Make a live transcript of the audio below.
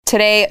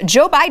Today,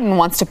 Joe Biden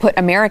wants to put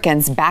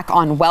Americans back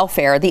on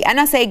welfare. The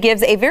NSA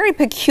gives a very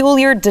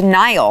peculiar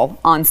denial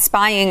on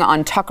spying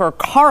on Tucker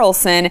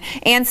Carlson,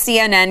 and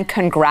CNN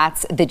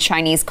congrats the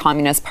Chinese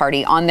Communist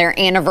Party on their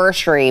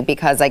anniversary,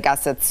 because I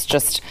guess it's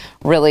just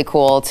really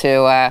cool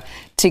to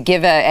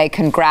give a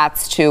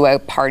congrats to a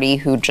party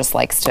who just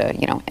likes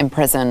to,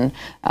 imprison.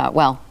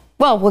 Well,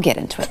 we'll get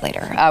into it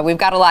later. We've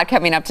got a lot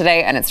coming up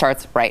today, and it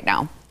starts right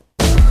now.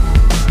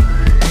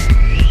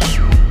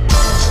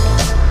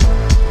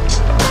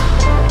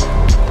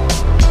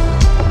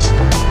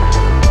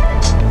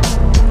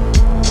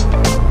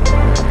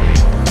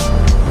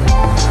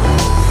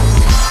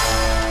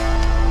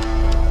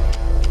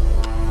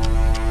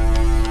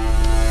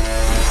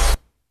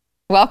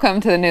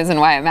 Welcome to the news and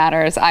why it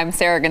matters. I'm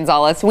Sarah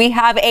Gonzalez. We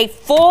have a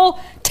full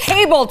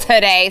table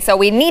today, so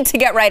we need to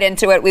get right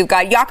into it. We've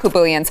got Jaco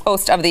Booyens,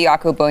 host of the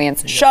Jaco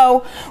Booyens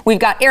Show. We've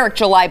got Eric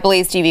July,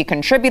 Blaze TV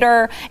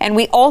contributor. And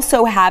we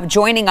also have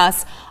joining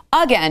us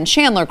again,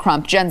 Chandler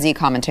Crump, Gen Z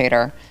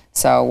commentator.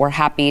 So we're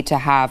happy to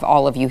have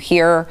all of you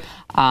here.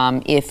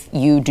 If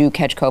you do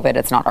catch COVID,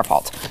 it's not our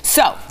fault.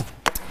 So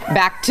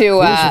back to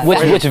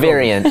which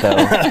variant though?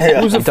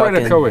 Who's afraid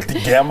of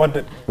COVID?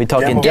 Gamma. We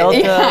talking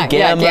Delta,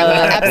 Gamma,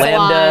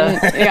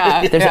 Lambda.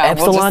 Yeah, there's an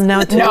Epsilon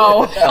now too.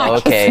 No. Oh,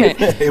 okay.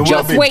 It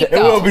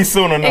will be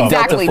soon enough.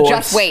 Exactly.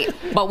 Just wait.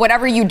 But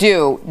whatever you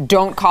do,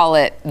 don't call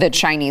it the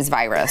Chinese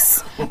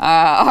virus.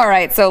 All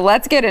right. So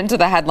let's get into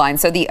the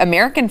headlines. So the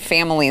American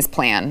Families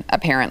Plan,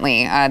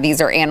 apparently, these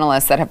are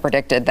analysts that have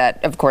predicted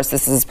that, of course,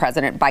 this is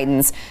President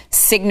Biden's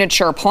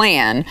signature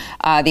plan.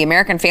 The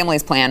American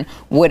Families Plan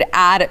would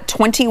add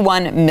 21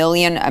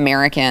 million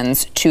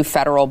Americans to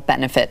federal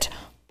benefit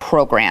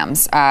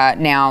programs.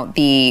 Now,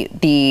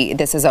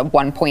 this is a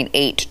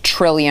 $1.8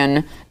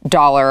 trillion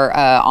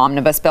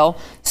omnibus bill.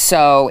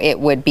 So it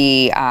would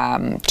be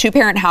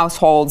two-parent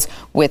households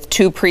with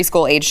two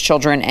preschool-age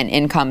children and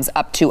incomes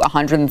up to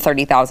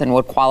 $130,000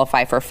 would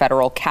qualify for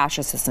federal cash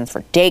assistance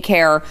for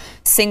daycare.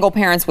 Single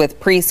parents with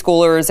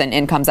preschoolers and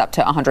incomes up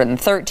to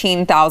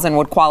 $113,000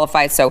 would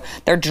qualify. So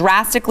they're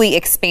drastically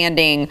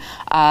expanding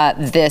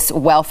this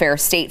welfare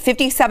state.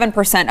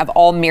 57% of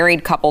all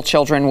married couple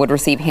children would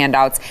receive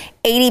handouts.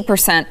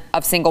 80%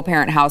 of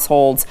single-parent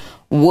households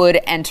would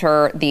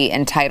enter the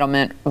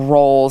entitlement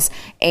rolls.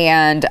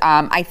 And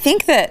I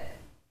think that,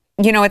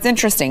 it's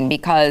interesting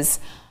because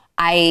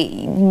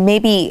I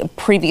maybe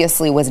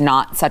previously was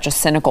not such a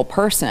cynical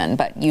person,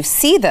 but you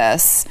see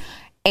this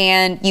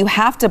and you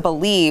have to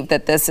believe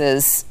that this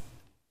is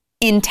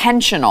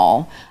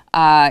intentional.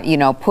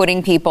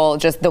 Putting people,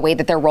 just the way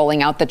that they're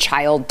rolling out the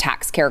child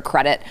tax care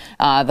credit,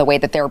 the way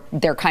that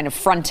they're kind of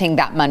fronting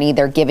that money,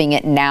 they're giving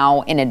it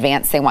now in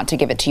advance. They want to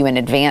give it to you in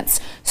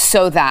advance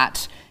so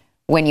that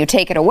when you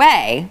take it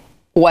away,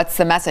 what's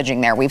the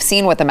messaging there? We've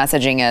seen what the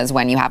messaging is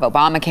when you have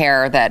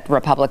Obamacare, that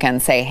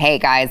Republicans say, hey,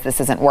 guys, this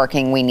isn't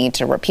working. We need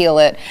to repeal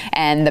it.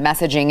 And the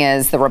messaging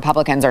is the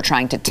Republicans are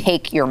trying to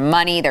take your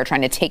money. They're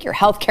trying to take your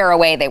health care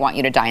away. They want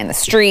you to die in the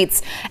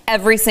streets.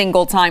 Every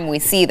single time we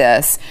see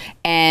this.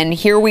 And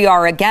here we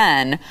are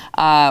again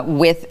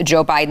with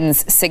Joe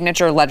Biden's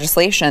signature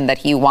legislation that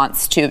he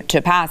wants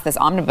to pass, this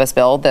omnibus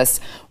bill, this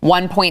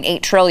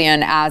 $1.8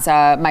 trillion, as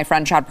my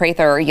friend Chad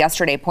Prather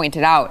yesterday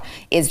pointed out,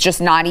 is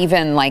just not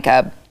even like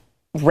a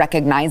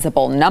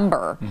recognizable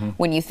number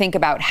when you think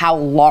about how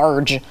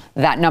large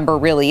that number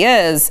really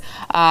is.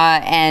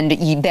 And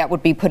that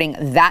would be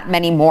putting that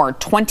many more,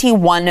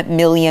 21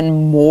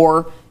 million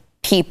more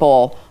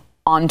people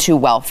onto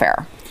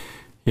welfare.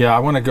 Yeah, I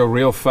want to go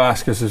real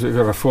fast because we've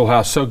got a full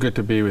house. So good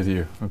to be with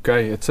you.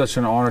 Okay, it's such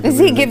an honor. Does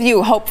he give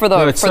you hope for the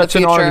future? It's such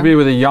an honor to be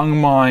with a young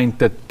mind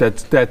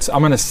that's I'm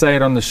going to say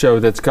it on the show,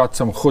 that's got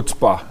some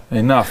chutzpah,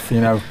 enough,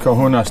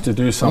 kahunas to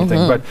do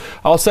something. But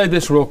I'll say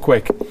this real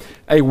quick: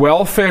 a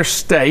welfare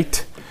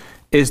state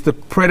is the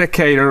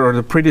predicator or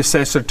the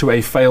predecessor to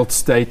a failed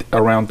state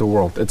around the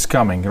world. It's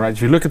coming, right?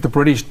 If you look at the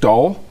British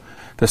dole.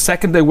 The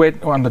second they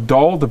went on the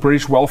dole, the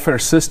British welfare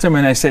system,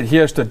 and they said,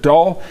 here's the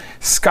dole,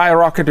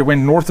 skyrocketed,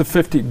 went north of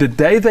 50. The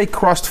day they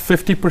crossed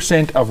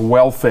 50% of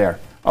welfare,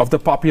 of the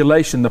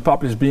population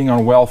being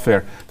on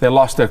welfare, they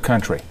lost their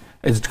country.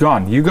 It's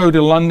gone. You go to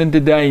London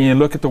today and you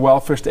look at the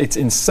welfare state, it's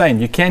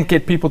insane. You can't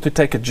get people to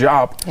take a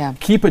job,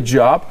 keep a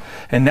job,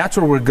 and that's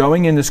where we're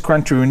going in this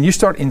country. When you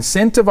start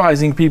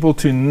incentivizing people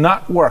to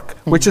not work,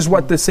 which is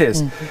what this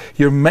is,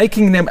 you're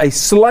making them a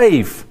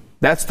slave.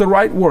 That's the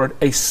right word,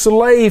 a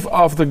slave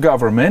of the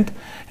government,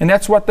 and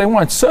that's what they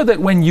want. So that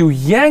when you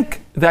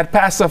yank that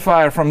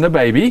pacifier from the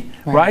baby,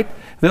 right,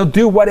 they'll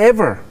do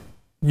whatever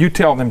you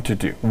tell them to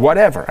do,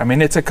 whatever. I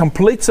mean, it's a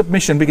complete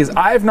submission, because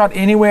I have not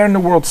anywhere in the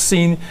world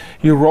seen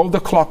you roll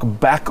the clock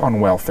back on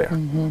welfare,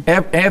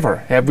 ever.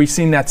 Have we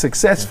seen that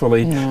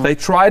successfully? No. They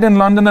tried in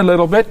London a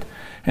little bit,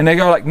 and they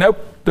go like, nope,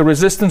 the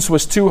resistance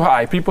was too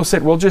high. People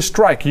said, well, just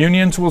strike.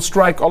 Unions will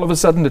strike. All of a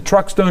sudden, the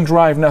trucks don't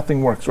drive,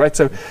 nothing works, right?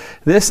 So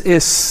this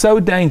is so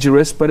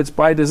dangerous, but it's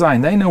by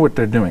design. They know what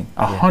they're doing.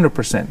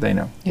 100% they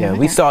know. Yeah,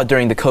 we saw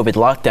during the COVID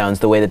lockdowns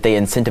the way that they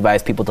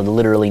incentivized people to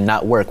literally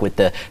not work with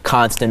the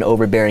constant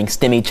overbearing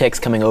stimmy checks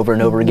coming over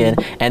and over again.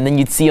 And then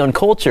you'd see on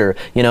culture,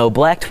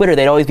 Black Twitter,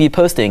 they'd always be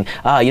posting,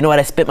 you know what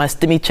I spent my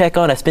stimmy check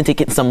on? I spent it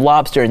getting some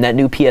lobster in that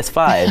new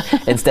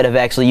PS5 instead of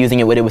actually using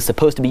it what it was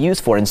supposed to be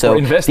used for. And so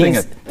investing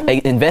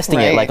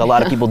it like a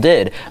lot of people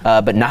did,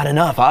 but not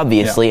enough,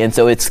 obviously. Yeah. And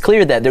so it's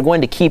clear that they're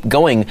going to keep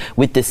going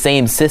with the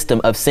same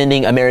system of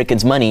sending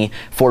Americans money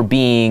for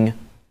being,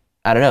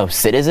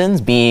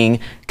 citizens, being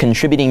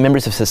contributing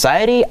members of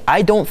society.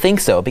 I don't think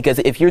so, because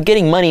if you're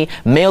getting money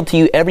mailed to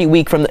you every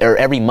week or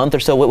every month or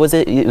so, what was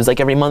it? It was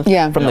like every month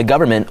from the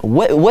government.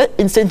 What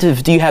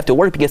incentive do you have to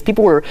work? Because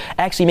people were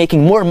actually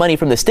making more money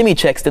from the stimmy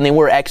checks than they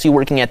were actually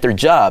working at their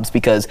jobs,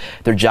 because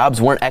their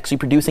jobs weren't actually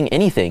producing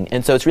anything.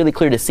 And so it's really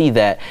clear to see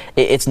that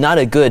it's not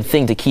a good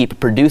thing to keep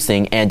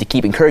producing and to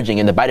keep encouraging.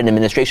 And the Biden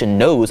administration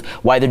knows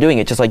why they're doing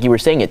it, just like you were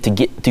saying it, to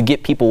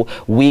get people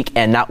weak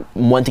and not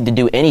wanting to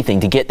do anything,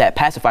 to get that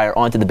pacifier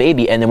onto the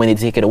baby, and then when they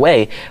take it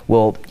away,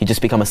 well, you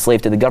just become a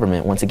slave to the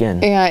government once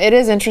again. Yeah, it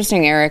is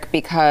interesting, Eric,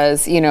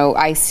 because,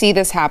 I see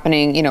this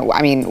happening.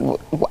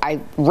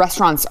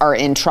 Restaurants are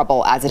in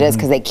trouble as it is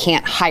because they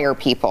can't hire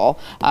people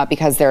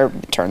because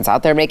turns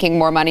out they're making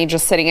more money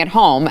just sitting at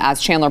home,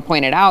 as Chandler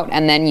pointed out.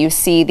 And then you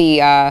see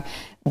the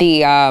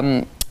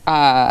Joe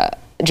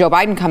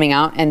Biden coming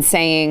out and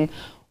saying,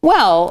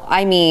 well,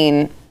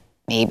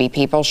 maybe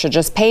people should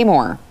just pay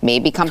more.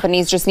 Maybe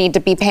companies just need to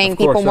be paying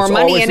people more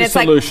money. And it's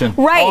solution.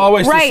 Like,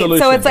 always right. The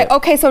solution. So it's like,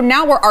 okay, so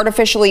now we're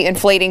artificially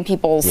inflating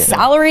people's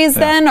salaries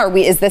then?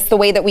 Is this the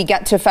way that we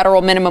get to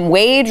federal minimum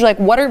wage? Like,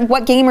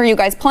 what game are you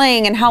guys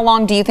playing, and how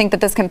long do you think that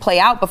this can play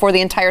out before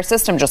the entire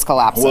system just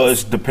collapses? Well,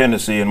 it's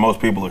dependency, and most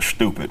people are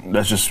stupid.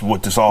 That's just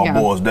what this all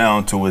boils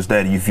down to, is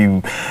that if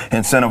you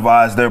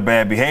incentivize their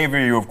bad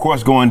behavior, you're of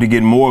course going to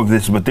get more of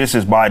this, but this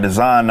is by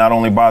design, not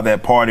only by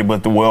that party,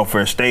 but the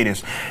welfare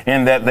status,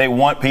 in that they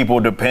want people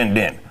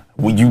dependent.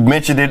 You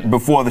mentioned it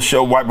before the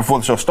show, right before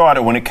the show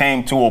started, when it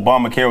came to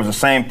Obamacare, it was the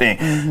same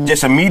thing.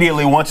 Just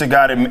immediately, once it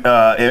got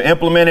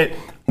implemented,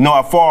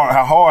 how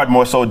hard,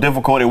 more so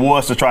difficult it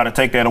was to try to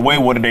take that away.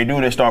 What did they do?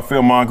 They start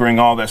fear-mongering,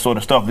 all that sort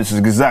of stuff. This is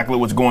exactly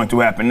what's going to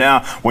happen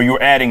now, where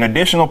you're adding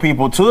additional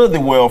people to the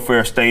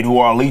welfare state who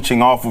are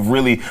leeching off of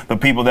really the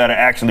people that are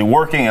actually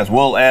working, as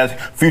well as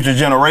future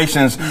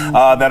generations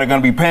that are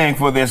going to be paying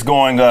for this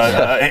going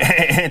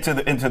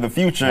into the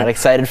future. Not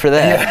excited for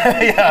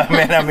that. Yeah,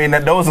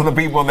 man. Those are the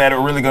people that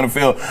are really going to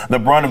feel the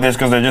brunt of this,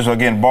 because they're just,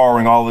 again,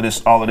 borrowing all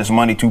of this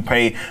money to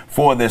pay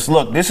for this.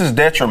 Look, this is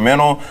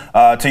detrimental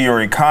to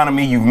your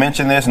economy. You've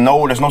mentioned this.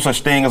 No, there's no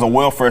such thing as a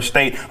welfare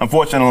state,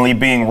 unfortunately,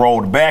 being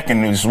rolled back.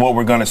 And this is what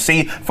we're going to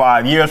see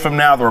 5 years from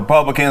now. The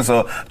Republicans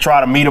will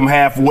try to meet them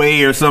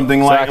halfway or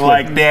something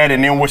like that.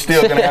 And then we're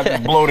still going to have this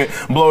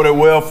bloated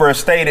welfare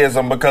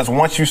statism, because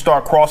once you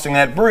start crossing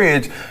that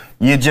bridge,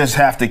 you just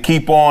have to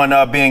keep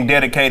on being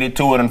dedicated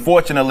to it,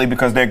 unfortunately,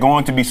 because they're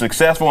going to be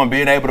successful in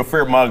being able to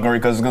fear-monger,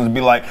 because it's going to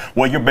be like,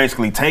 well, you're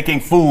basically taking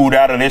food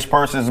out of this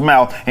person's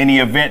mouth in the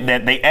event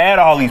that they add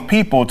all these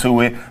people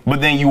to it,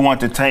 but then you want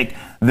to take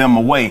them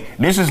away.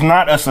 This is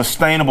not a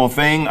sustainable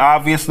thing,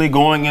 obviously,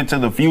 going into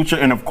the future.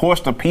 And of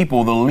course, the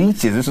people, the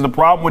leeches, this is the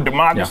problem with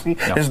democracy.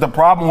 This is the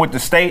problem with the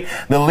state.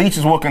 The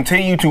leeches will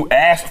continue to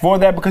ask for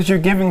that, because you're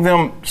giving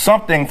them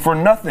something for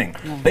nothing.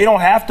 They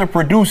don't have to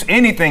produce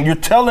anything. You're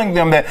telling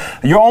them that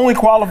your only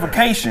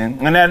qualification,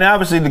 and then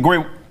obviously the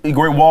great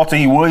Walter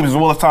E. Williams, as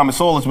well as Thomas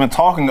Sowell, has been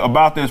talking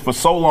about this for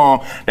so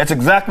long. That's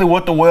exactly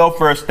what the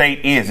welfare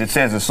state is. It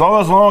says, as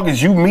long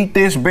as you meet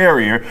this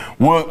barrier,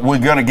 we're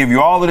going to give you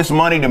all of this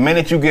money. The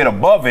minute you get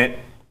above it,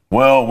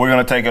 well, we're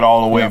going to take it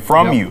all away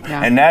from you.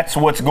 And that's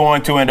what's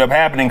going to end up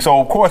happening. So,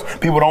 of course,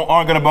 people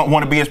aren't going to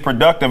want to be as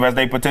productive as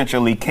they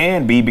potentially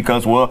can be,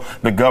 because, well,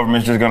 the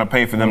government's just going to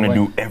pay for them to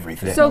do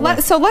everything. So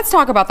let's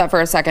talk about that for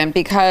a second,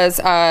 because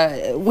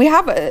we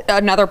have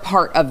another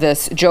part of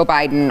this Joe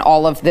Biden,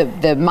 all of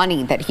the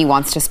money that he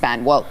wants to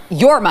spend. Well,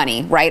 your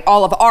money, right?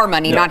 All of our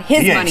money, not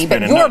his money,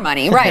 but your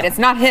money. Right. It's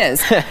not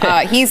his.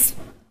 He's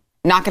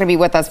not going to be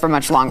with us for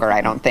much longer,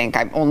 I don't think.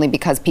 Only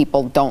because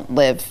people don't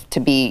live to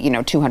be,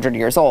 200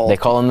 years old. They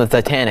call him the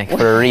Titanic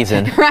for a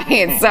reason.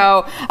 Right.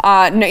 So,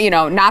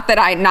 not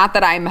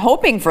that I'm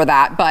hoping for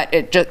that,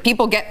 but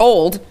people get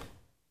old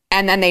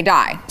and then they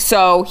die.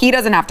 So he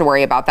doesn't have to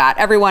worry about that.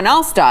 Everyone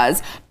else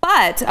does.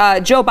 But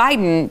Joe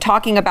Biden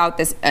talking about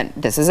this, and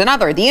this is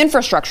the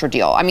infrastructure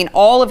deal.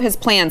 All of his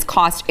plans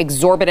cost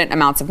exorbitant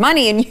amounts of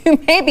money, and you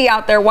may be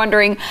out there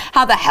wondering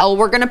how the hell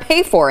we're going to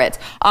pay for it.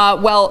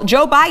 Well,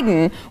 Joe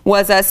Biden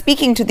was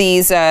speaking to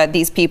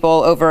these people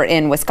over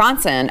in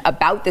Wisconsin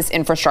about this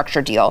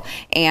infrastructure deal,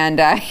 and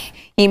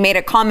he made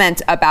a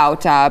comment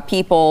about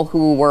people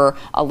who were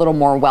a little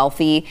more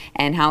wealthy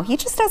and how he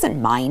just doesn't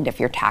mind if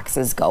your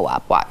taxes go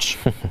up. Watch.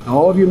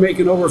 All of you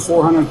making over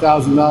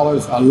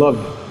 $400,000, I love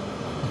you.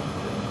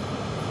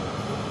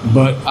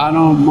 But I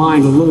don't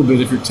mind a little bit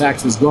if your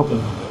taxes go up a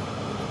little bit.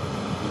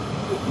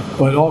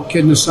 But all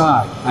kidding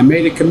aside, I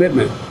made a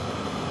commitment.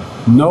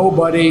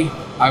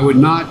 I would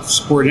not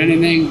support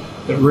anything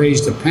that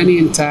raised a penny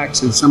in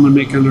tax on someone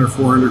making under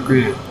 400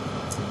 grand.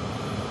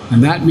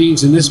 And that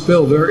means in this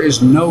bill, there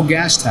is no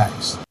gas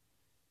tax.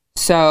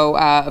 So,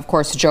 of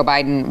course, Joe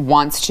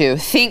Biden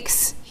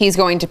thinks he's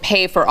going to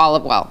pay for all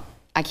of, well,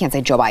 I can't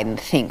say Joe Biden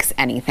thinks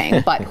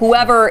anything, but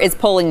whoever is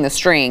pulling the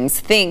strings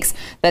thinks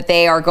that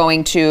they are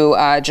going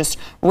to just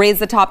raise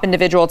the top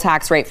individual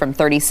tax rate from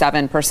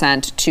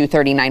 37% to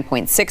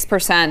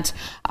 39.6%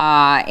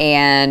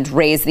 and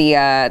raise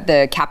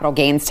the capital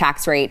gains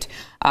tax rate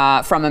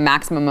from a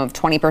maximum of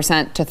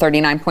 20% to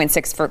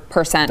 39.6% for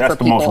people. That's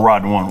the most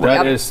rotten one, right?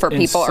 That is for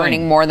people insane.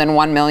 earning more than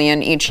 $1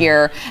 million each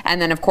year. And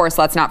then, of course,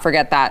 let's not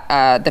forget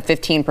that the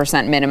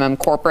 15% minimum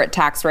corporate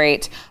tax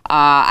rate.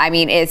 I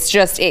mean, it's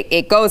just,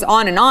 it goes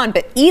on and on.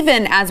 But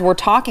even as we're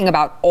talking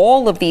about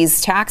all of these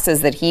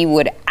taxes that he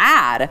would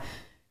add,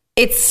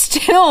 it's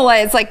still,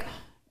 it's like,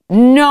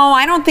 no,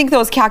 I don't think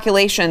those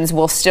calculations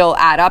will still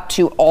add up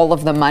to all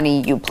of the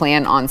money you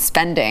plan on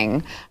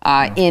spending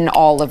in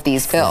all of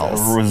these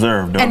bills.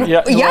 Reserve, don't it?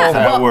 Yeah, That's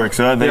how it works.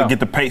 They get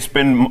to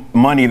spend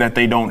money that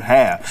they don't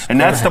have. And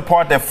that's the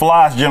part that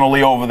flies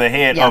generally over the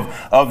head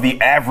of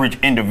the average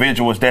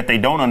individual, is that they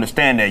don't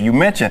understand that. You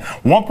mentioned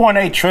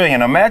 $1.8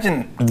 trillion.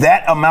 Imagine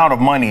that amount of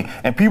money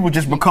and people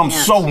just become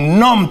so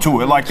numb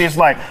to it. Like, it's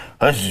like,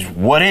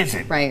 what is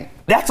it? Right.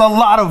 That's a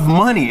lot of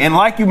money. And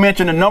like you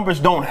mentioned, the numbers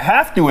don't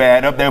have to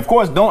add up. They, of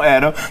course, don't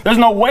add up. There's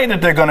no way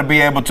that they're going to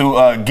be able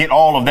to get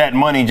all of that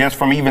money just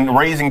from even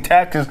raising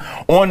taxes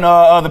on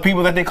the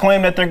people that they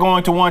claim that they're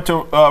going to want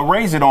to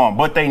raise it on.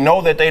 But they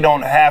know that they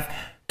don't have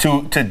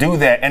to do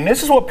that. And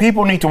this is what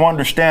people need to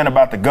understand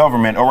about the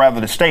government, or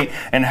rather the state,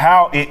 and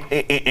how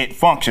it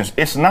functions.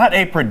 It's not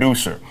a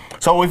producer.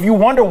 So if you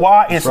wonder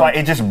why it's like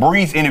it just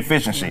breeds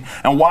inefficiency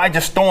and why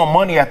just throwing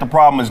money at the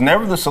problem is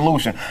never the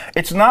solution,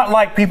 it's not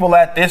like people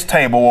at this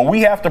table where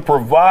we have to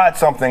provide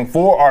something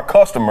for our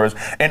customers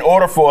in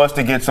order for us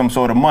to get some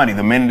sort of money.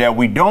 The minute that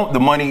we don't,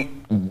 the money,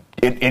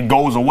 it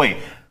goes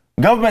away.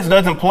 Governments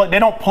they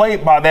don't play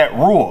by that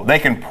rule. They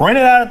can print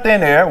it out of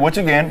thin air, which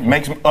again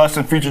makes us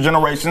and future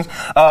generations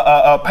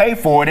pay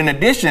for it in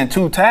addition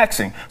to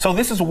taxing. So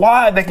this is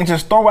why they can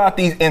just throw out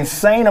these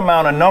insane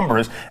amount of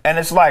numbers, and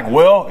it's like,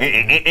 well,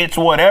 it's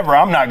whatever.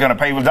 I'm not going to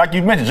pay. Like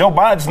you mentioned, Joe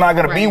Biden's not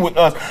going to be with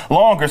us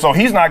longer, so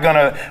he's not going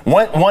to,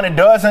 when it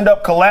does end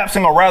up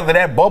collapsing, or rather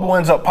that bubble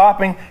ends up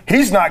popping,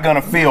 he's not going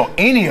to feel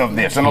any of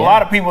this. And a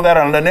lot of people that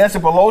are the Nancy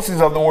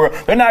Pelosi's of the world,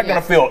 they're not going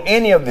to feel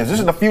any of this. This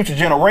is the future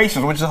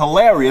generations, which is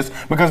hilarious,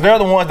 because they're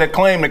the ones that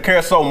claim to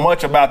care so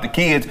much about the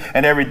kids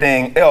and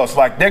everything else.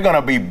 Like, they're going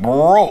to be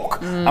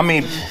broke. I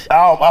mean,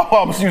 I'll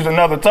almost use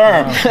another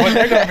term, but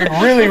they're going to be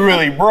really,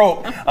 really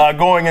broke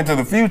going into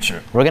the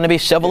future. We're going to be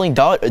shoveling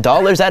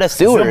dollars out of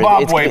sewer.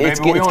 Zimbabwe, it's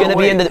going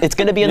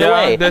to be in the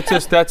way.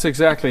 That's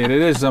exactly it.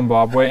 It is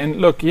Zimbabwe. And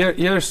look,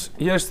 here's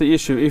the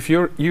issue. If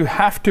you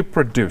have to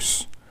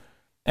produce,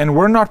 and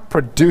we're not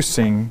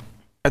producing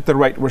at the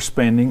rate we're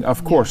spending,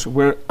 of course,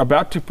 we're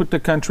about to put the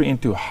country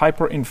into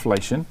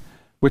hyperinflation,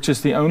 which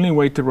is the only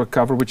way to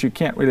recover, which you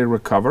can't really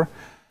recover.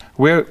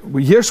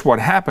 Here's what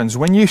happens.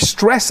 When you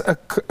stress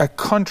a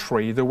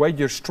country the way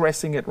you're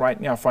stressing it right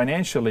now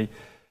financially,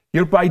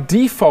 you're by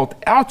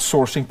default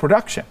outsourcing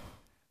production,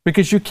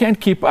 because you can't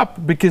keep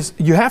up, because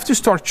you have to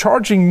start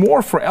charging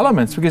more for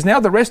elements, because now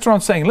the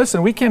restaurant's saying,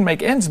 listen, we can't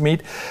make ends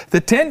meet. The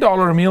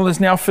 $10 meal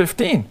is now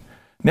 $15.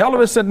 Now all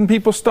of a sudden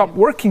people stop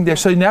working there,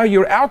 so now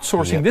you're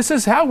outsourcing. Yep. This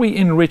is how we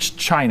enrich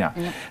China.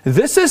 Yep.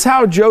 This is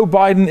how Joe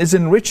Biden is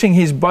enriching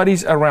his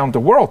buddies around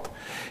the world.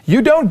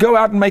 You don't go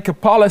out and make a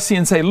policy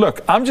and say,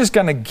 look, I'm just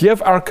going to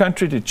give our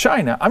country to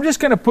China. I'm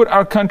just going to put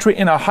our country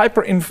in a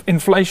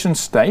hyperinflation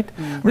state.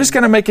 Mm-hmm. I'm just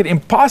going to make it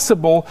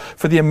impossible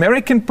for the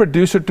American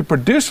producer to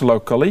produce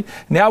locally.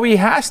 Now he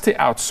has to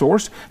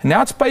outsource.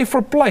 Now it's pay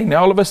for play.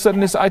 Now all of a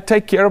sudden I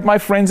take care of my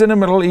friends in the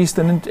Middle East.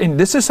 And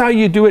this is how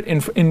you do it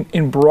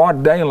in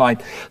broad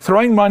daylight.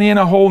 Throwing money in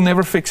a hole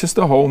never fixes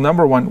the hole,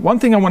 number one. One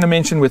thing I want to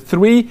mention with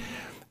three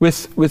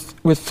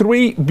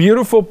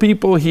beautiful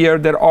people here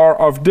that are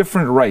of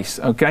different race,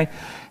 okay?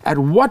 At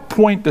what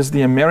point does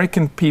the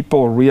American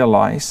people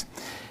realize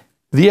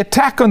the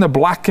attack on the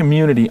black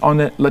community, on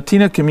the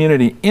Latino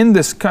community in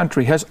this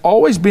country has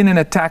always been an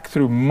attack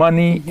through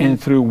money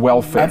and through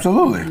welfare?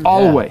 Absolutely.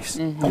 Always.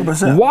 Yeah.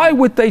 100%. Why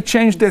would they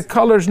change their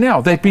colors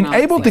now? They've been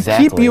able to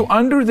keep you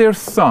under their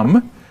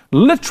thumb,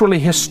 literally,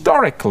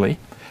 historically,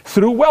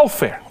 through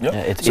welfare.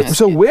 Yep.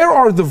 So where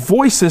are the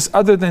voices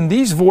other than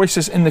these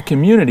voices in the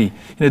community?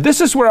 This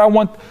is where I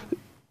want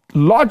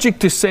logic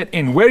to set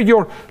in,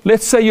 where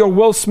let's say your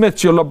Will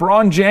Smiths, your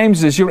LeBron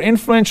Jameses, your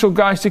influential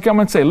guys to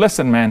come and say,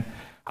 listen, man,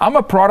 I'm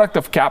a product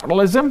of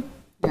capitalism.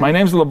 My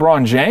name's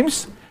LeBron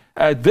James.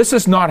 This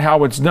is not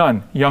how it's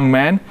done, young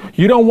man.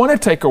 You don't want to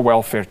take a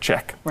welfare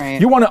check. Right.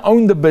 You want to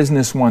own the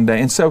business one day.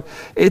 And so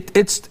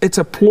it's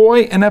a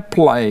ploy and a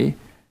play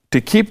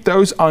to keep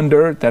those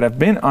under that have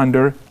been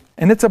under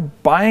And it's a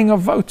buying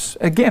of votes.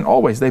 Again,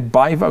 always, they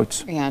buy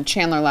votes. Yeah,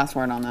 Chandler, last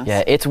word on this.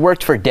 Yeah, it's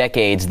worked for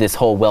decades, this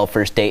whole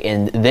welfare state,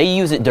 and they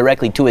use it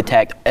directly to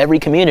attack every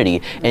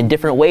community in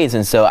different ways.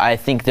 And so I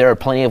think there are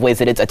plenty of ways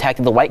that it's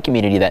attacking the white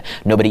community that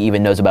nobody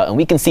even knows about. And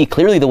we can see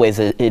clearly the ways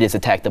that it has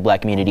attacked the black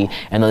community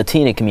and the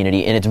Latina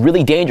community. And it's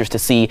really dangerous to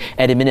see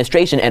an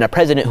administration and a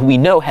president who we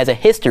know has a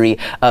history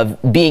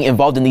of being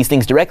involved in these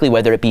things directly,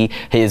 whether it be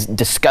his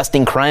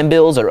disgusting crime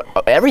bills or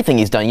everything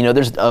he's done. You know,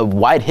 there's a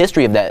wide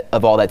history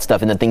of all that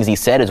stuff and the things he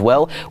said as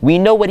well. We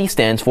know what he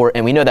stands for,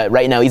 and we know that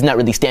right now he's not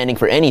really standing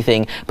for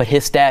anything, but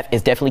his staff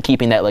is definitely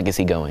keeping that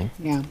legacy going.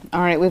 Yeah.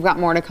 All right, we've got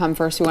more to come.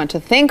 First, we want to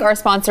thank our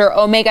sponsor,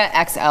 Omega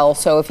XL.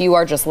 So if you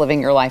are just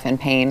living your life in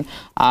pain,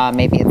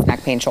 maybe it's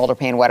neck pain, shoulder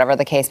pain, whatever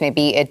the case may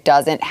be, it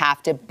doesn't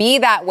have to be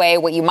that way.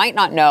 What you might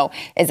not know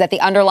is that the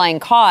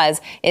underlying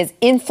cause is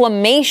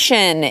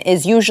inflammation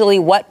is usually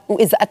what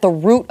is at the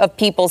root of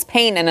people's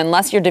pain. And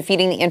unless you're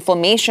defeating the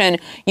inflammation,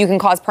 you can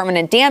cause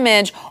permanent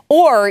damage,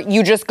 or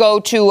you just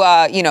go to,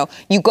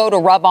 you go to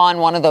rub on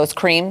one of those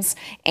creams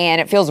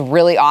and it feels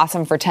really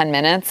awesome for 10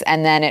 minutes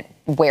and then it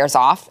wears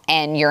off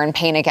and you're in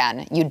pain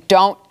again. You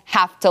don't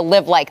have to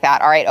live like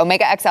that. All right.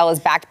 Omega XL is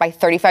backed by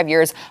 35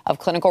 years of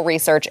clinical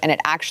research, and it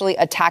actually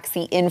attacks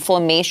the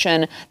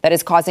inflammation that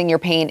is causing your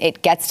pain.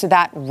 It gets to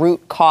that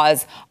root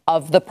cause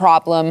of the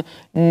problem,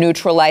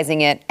 neutralizing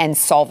it and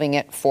solving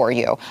it for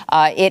you.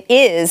 It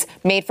is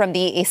made from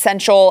the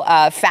essential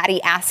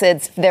fatty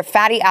acids. They're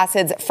fatty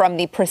acids from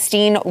the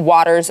pristine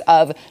waters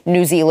of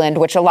New Zealand,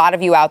 which a lot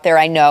of you out there,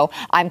 I know.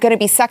 I'm going to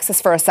be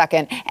sexist for a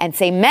second and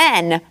say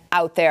men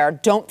out there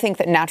don't think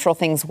that natural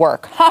things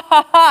work. Ha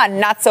ha ha,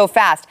 not so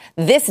fast.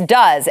 This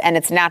does, and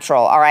it's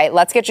natural. All right,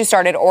 let's get you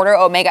started. Order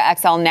Omega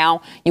XL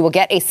now. You will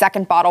get a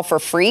second bottle for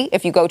free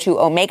if you go to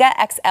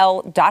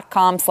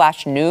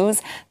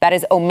omegaxl.com/news. That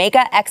is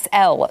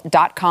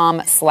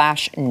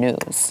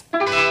omegaxl.com/news.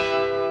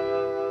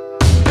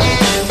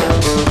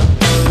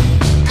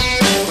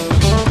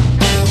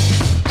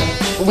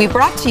 We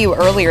brought to you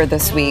earlier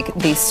this week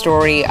the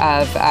story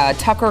of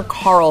Tucker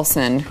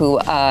Carlson, who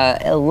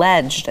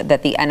alleged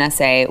that the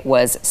NSA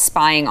was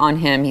spying on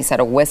him. He said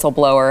a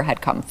whistleblower had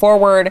come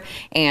forward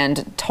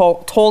and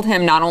told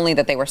him not only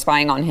that they were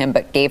spying on him,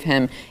 but gave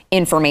him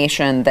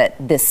information that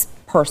this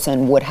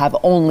person would have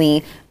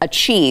only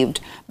achieved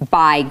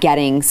by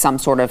getting some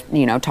sort of,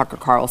 Tucker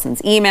Carlson's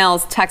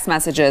emails, text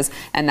messages,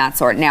 and that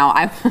sort. Now,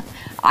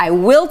 I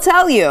will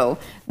tell you,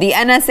 the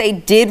NSA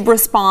did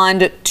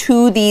respond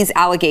to these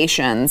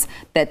allegations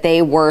that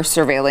they were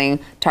surveilling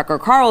Tucker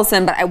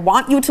Carlson, but I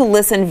want you to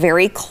listen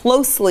very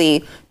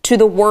closely to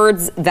the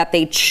words that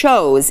they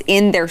chose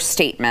in their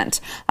statement.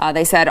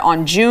 They said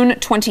on June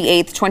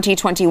 28th,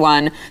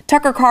 2021,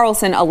 Tucker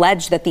Carlson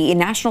alleged that the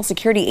National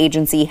Security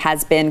Agency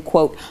has been,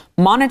 quote,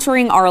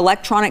 monitoring our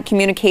electronic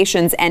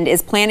communications and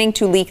is planning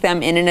to leak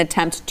them in an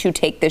attempt to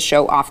take this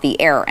show off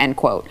the air, end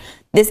quote.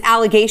 This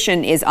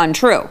allegation is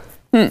untrue.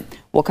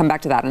 We'll come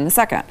back to that in a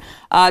second.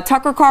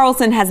 Tucker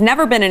Carlson has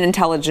never been an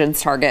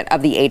intelligence target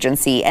of the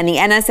agency, and the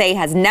NSA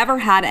has never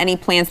had any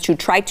plans to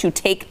try to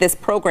take this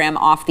program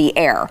off the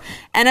air.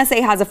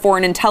 NSA has a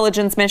foreign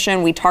intelligence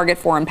mission. We target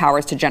foreign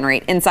powers to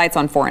generate insights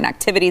on foreign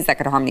activities that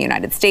could harm the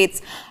United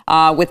States.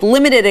 With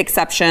limited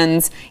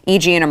exceptions,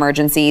 e.g. an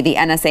emergency, the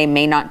NSA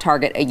may not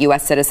target a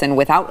U.S. citizen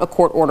without a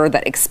court order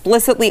that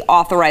explicitly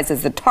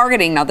authorizes the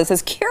targeting. Now, this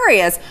is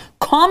curious.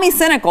 Call me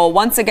cynical.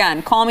 Once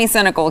again, call me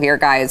cynical here,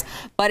 guys.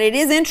 But it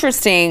is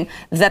interesting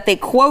that they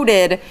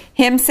quoted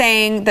him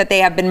saying that they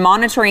have been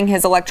monitoring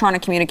his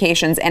electronic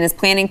communications and is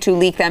planning to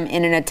leak them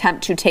in an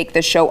attempt to take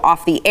the show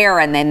off the air.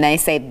 And then they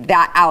say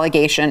this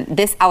allegation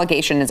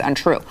is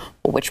untrue.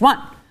 Well, which one?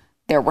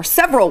 There were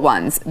several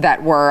ones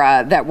that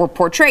were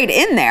portrayed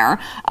in there.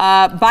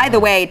 By the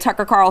way,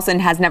 Tucker Carlson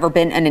has never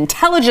been an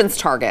intelligence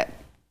target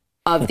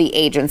of the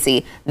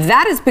agency.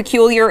 That is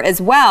peculiar as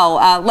well.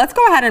 Let's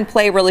go ahead and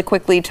play really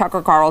quickly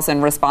Tucker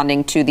Carlson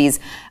responding to these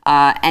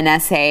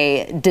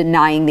NSA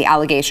denying the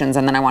allegations,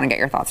 and then I want to get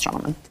your thoughts,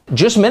 gentlemen.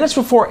 Just minutes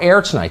before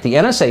air tonight, the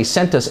NSA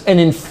sent us an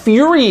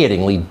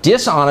infuriatingly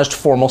dishonest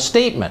formal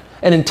statement,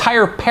 an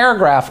entire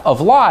paragraph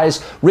of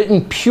lies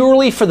written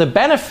purely for the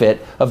benefit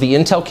of the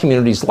intel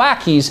community's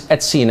lackeys at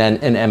CNN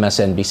and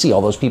MSNBC,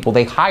 all those people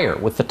they hire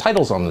with the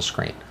titles on the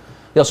screen.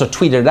 They also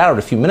tweeted it out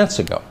a few minutes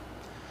ago.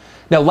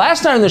 Now,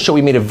 last night on the show,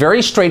 we made a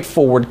very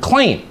straightforward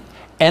claim.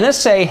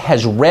 NSA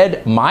has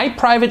read my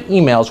private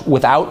emails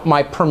without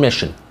my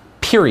permission,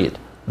 period.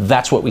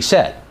 That's what we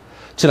said.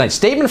 Tonight's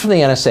statement from the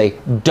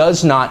NSA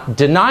does not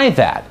deny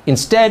that.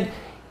 Instead,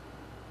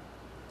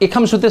 it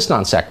comes with this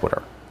non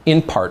sequitur.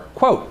 In part,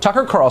 quote,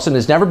 Tucker Carlson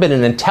has never been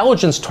an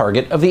intelligence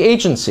target of the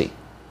agency.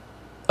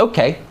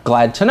 Okay,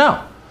 glad to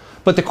know.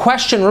 But the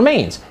question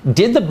remains,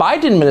 did the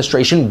Biden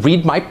administration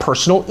read my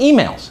personal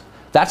emails?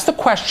 That's the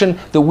question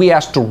that we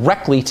asked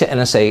directly to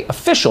NSA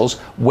officials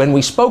when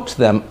we spoke to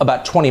them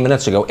about 20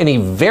 minutes ago in a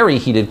very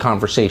heated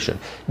conversation.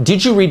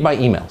 Did you read my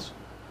emails?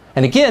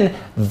 And again,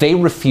 they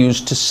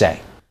refused to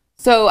say.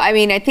 So, I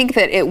mean, I think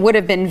that it would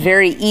have been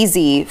very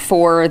easy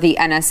for the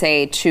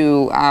NSA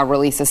to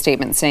release a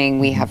statement saying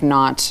we have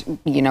not,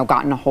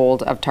 gotten a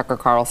hold of Tucker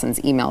Carlson's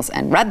emails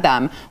and read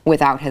them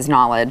without his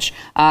knowledge.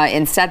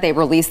 Instead, they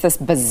released this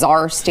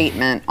bizarre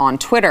statement on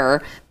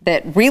Twitter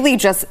that really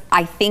just,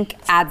 I think,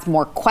 adds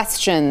more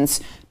questions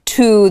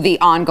to the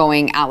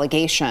ongoing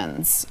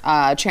allegations.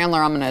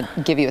 Chandler, I'm going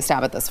to give you a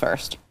stab at this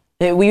first.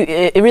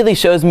 It really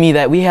shows me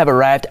that we have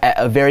arrived at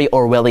a very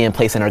Orwellian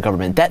place in our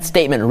government. That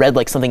statement read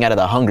like something out of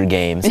the Hunger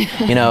Games.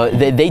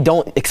 They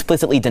don't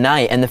explicitly deny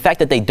it. And the fact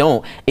that they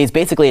don't is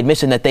basically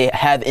admission that they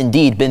have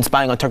indeed been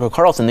spying on Tucker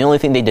Carlson. The only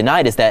thing they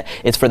denied is that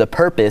it's for the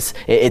purpose,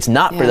 it's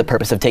not for the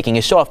purpose of taking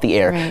his show off the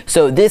air. Right.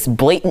 So this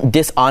blatant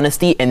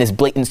dishonesty and this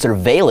blatant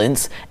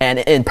surveillance,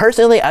 and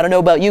personally, I don't know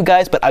about you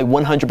guys, but I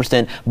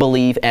 100%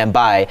 believe and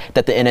buy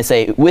that the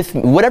NSA, with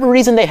whatever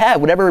reason they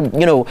have, whatever,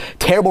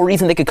 terrible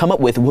reason they could come up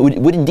with,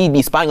 would indeed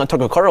be spying on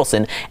Tucker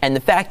Carlson. And the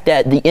fact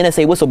that the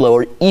NSA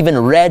whistleblower even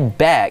read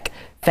back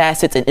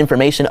facets and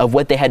information of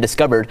what they had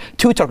discovered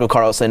to Tucker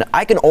Carlson,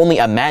 I can only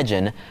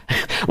imagine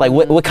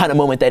what kind of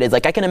moment that is.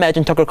 I can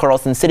imagine Tucker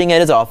Carlson sitting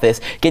at his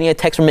office, getting a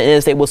text from an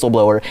NSA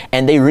whistleblower,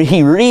 and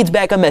he reads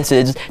back a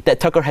message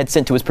that Tucker had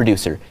sent to his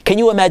producer. Can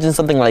you imagine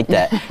something like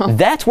that?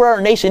 That's where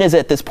our nation is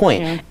at this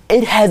point. Yeah.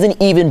 It hasn't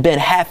even been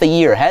half a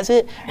year, has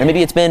it? Or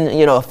maybe it's been,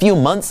 a few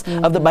months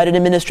of the Biden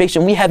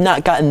administration. We have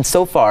not gotten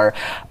so far,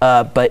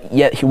 but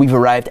yet we've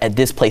arrived at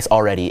this place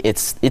already.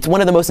 It's one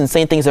of the most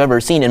insane things I've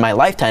ever seen in my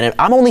lifetime, and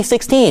I'm only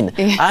 16.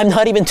 I'm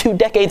not even 2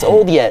 decades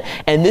old yet,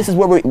 and this is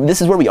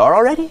where we are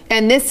already.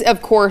 And this,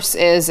 of course,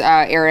 is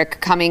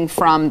Eric, coming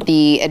from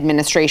the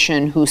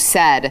administration who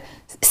said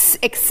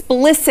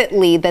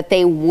explicitly that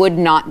they would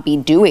not be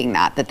doing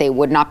that they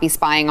would not be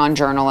spying on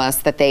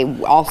journalists, that they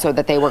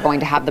were going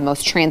to have the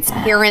most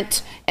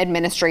transparent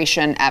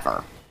administration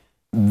ever.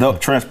 The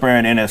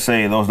transparent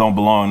NSA, those don't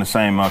belong in the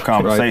same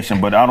conversation.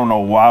 Right. But I don't know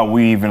why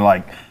we even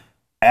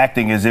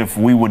acting as if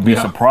we would be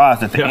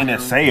surprised that the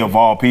NSA of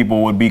all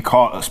people would be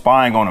caught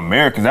spying on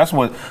Americans. That's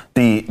what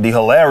the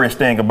hilarious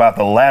thing about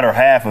the latter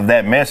half of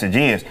that message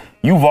is.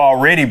 You've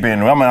already been,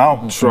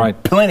 that's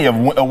right. Plenty of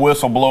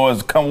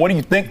whistleblowers come. What do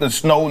you think the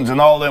Snowdens and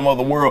all them of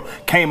the world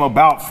came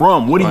about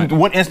from?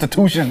 What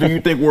institutions do you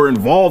think were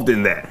involved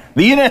in that?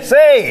 The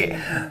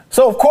NSA.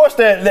 So of course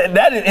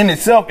that in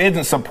itself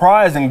isn't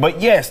surprising, but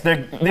yes,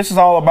 this is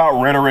all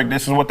about rhetoric.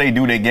 This is what they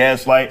do. They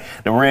gaslight,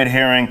 the red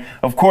herring.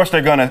 Of course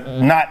they're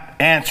gonna not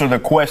answer the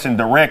question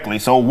directly.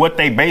 So what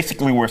they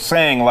basically were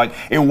saying,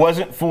 it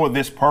wasn't for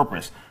this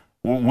purpose.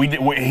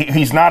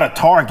 He's not a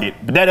target,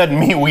 but that doesn't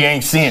mean we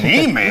ain't seeing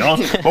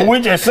emails. But we're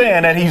just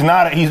saying that he's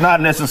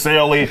not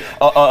necessarily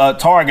a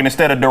target.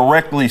 Instead of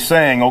directly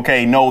saying,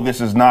 okay, no,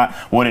 this is not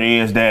what it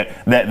is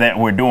that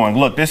we're doing.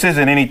 Look, this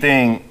isn't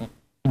anything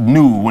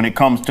new when it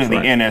comes to the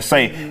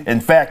NSA.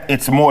 In fact,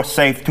 it's more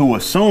safe to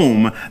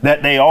assume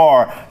that you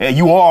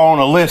are on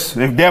a list.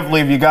 If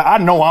you got,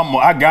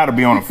 I got to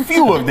be on a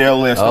few of their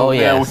lists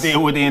there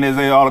with the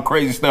NSA, all the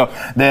crazy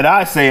stuff that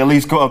I say, at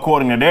least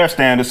according to their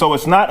standards. So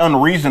it's not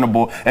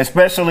unreasonable,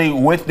 especially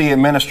with the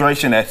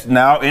administration that's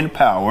now in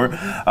power,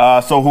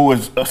 who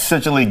is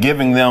essentially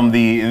giving them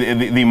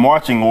the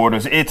marching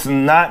orders. It's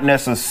not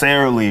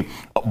necessarily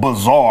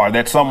bizarre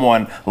that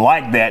someone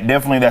like that,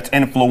 definitely that's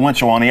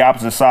influential on the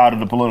opposite side of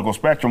the political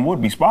spectrum, would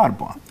be spied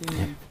upon.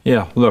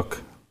 Yeah,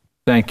 look,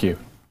 thank you.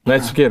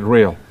 Let's get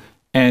real.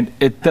 And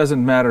it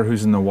doesn't matter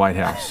who's in the White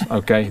House,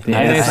 okay? The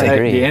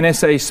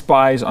NSA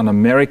spies on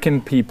American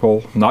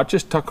people, not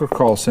just Tucker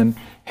Carlson,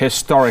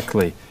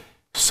 historically.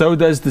 So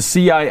does the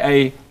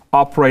CIA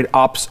operate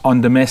ops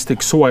on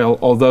domestic soil,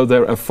 although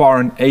they're a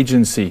foreign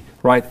agency,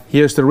 right?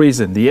 Here's the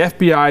reason. The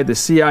FBI, the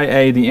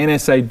CIA, the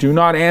NSA do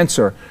not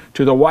answer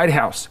to the White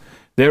House.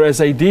 There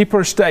is a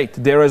deeper state.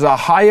 There is a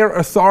higher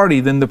authority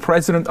than the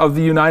President of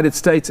the United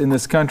States in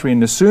this country.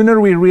 And the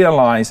sooner we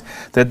realize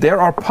that there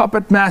are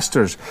puppet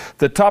masters,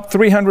 the top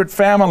 300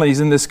 families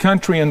in this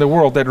country and the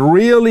world that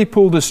really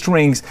pull the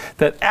strings,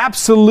 that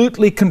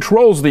absolutely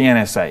controls the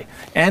NSA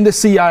and the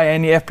CIA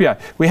and the FBI.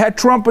 We had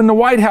Trump in the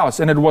White House,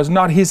 and it was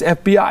not his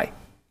FBI.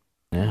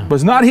 Yeah. It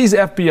was not his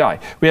FBI.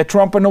 We had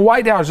Trump in the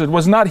White House. It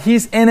was not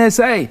his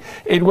NSA.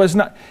 It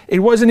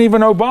wasn't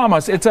even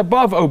Obama's. It's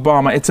above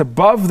Obama. It's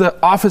above the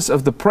office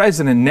of the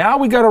president. Now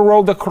we got to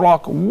roll the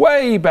clock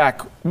way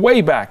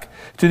back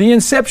to the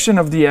inception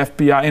of the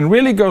FBI and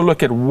really go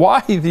look at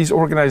why these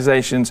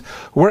organizations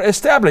were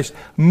established,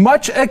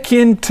 much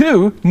akin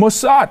to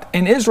Mossad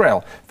in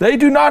Israel. They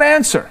do not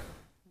answer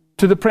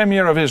to the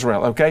Premier of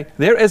Israel, okay?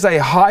 There is a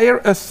higher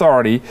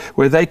authority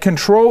where they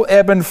control,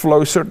 ebb and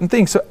flow certain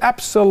things. So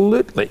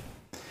absolutely,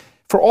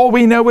 for all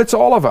we know, it's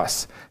all of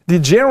us. The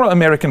general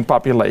American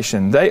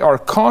population, they are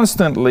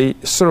constantly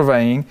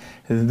surveying.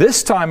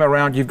 This time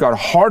around, you've got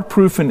hard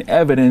proof and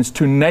evidence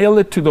to nail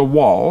it to the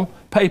wall,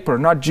 paper,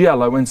 not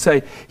jello, and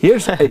say,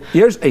 here's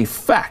a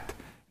fact.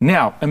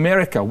 Now,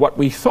 America, what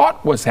we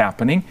thought was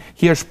happening,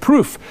 here's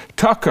proof.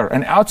 Tucker,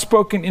 an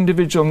outspoken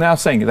individual, now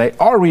saying they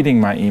are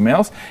reading my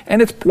emails,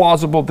 and it's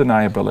plausible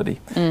deniability.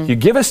 You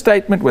give a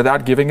statement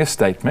without giving a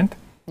statement.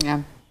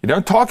 Yeah. You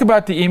don't talk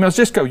about the emails.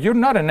 Just go, you're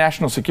not a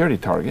national security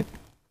target.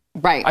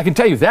 Right. I can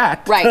tell you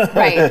that. Right.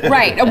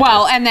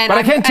 Well, and then. But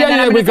I can't tell you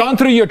that we've gone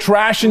through your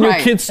trash and your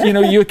kids,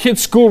 your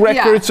kids' school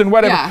records and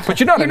whatever. Yeah. But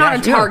you're not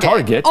a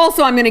target.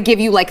 Also, I'm going to give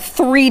you like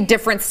 3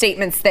 different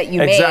statements that you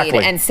made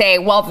and say,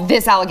 well,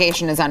 this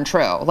allegation is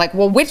untrue. Like,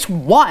 well, which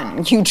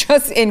one? You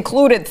just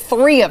included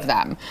 3 of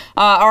them.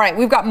 All right,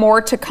 we've got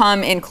more to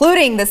come,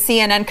 including the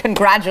CNN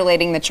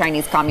congratulating the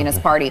Chinese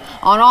Communist Party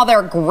on all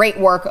their great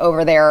work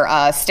over there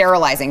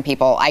sterilizing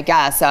people, I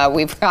guess.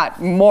 We've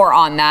got more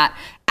on that.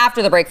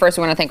 After the break, first,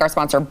 we want to thank our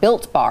sponsor,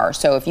 Built Bar.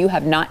 So if you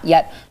have not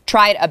yet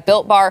tried a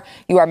Built Bar,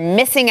 you are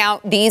missing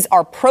out. These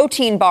are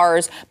protein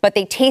bars, but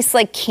they taste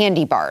like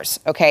candy bars,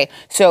 okay?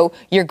 So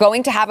you're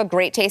going to have a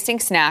great tasting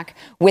snack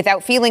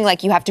without feeling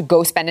like you have to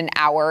go spend an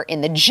hour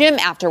in the gym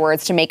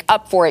afterwards to make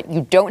up for it.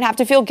 You don't have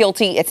to feel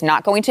guilty. It's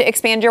not going to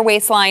expand your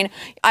waistline.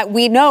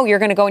 We know you're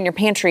going to go in your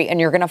pantry and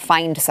you're going to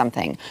find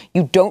something.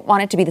 You don't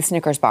want it to be the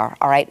Snickers bar,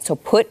 all right? So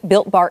put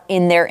Built Bar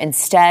in there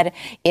instead.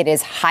 It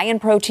is high in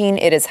protein.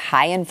 It is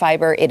high in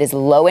fiber. It is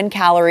low in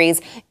calories.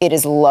 It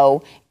is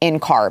low in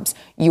carbs.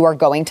 You are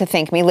going to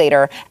thank me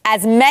later.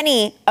 As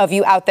many of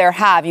you out there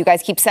have, you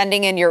guys keep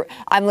sending in you're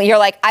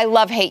like, I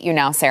hate you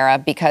now, Sarah,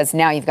 because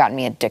now you've gotten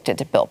me addicted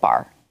to Built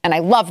Bar. And I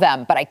love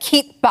them, but I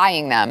keep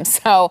buying them.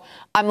 So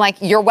I'm like,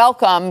 you're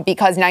welcome,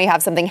 because now you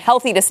have something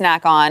healthy to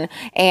snack on.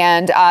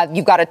 And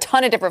you've got a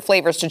ton of different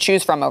flavors to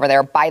choose from over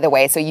there, by the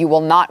way. So you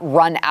will not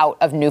run out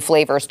of new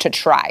flavors to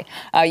try.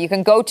 You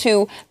can go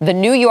to the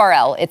new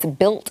URL. It's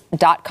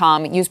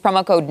built.com. Use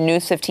promo code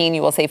news15.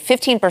 You will save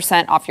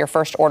 15% off your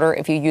first order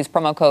if you use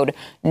promo code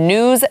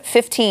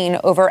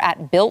news15 over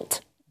at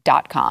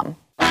built.com.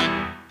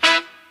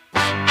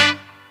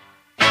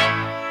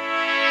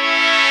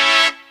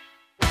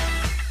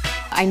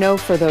 I know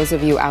for those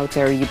of you out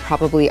there, you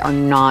probably are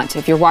not,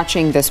 if you're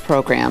watching this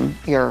program,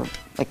 you're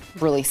like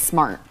really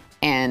smart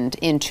and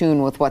in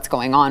tune with what's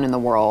going on in the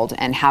world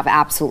and have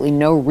absolutely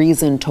no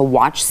reason to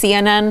watch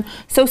CNN.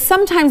 So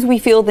sometimes we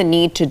feel the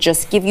need to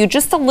just give you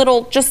just a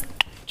little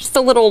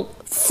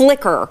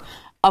flicker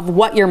of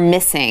what you're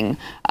missing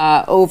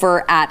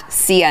over at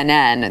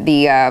CNN,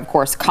 the, of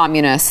course,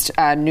 communist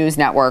news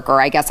network,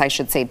 or I guess I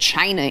should say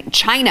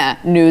China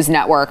news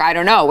network. I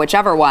don't know,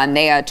 whichever one.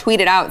 They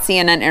tweeted out,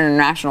 CNN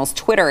International's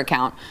Twitter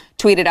account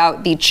tweeted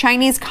out, the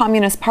Chinese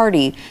Communist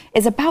Party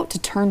is about to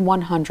turn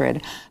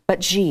 100,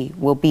 but Xi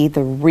will be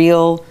the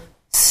real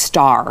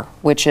star,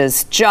 which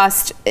is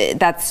just,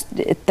 that's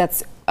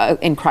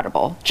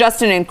incredible.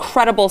 Just an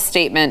incredible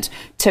statement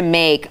to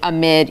make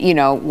amid,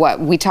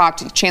 what we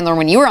talked, Chandler,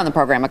 when you were on the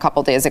program a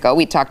couple days ago,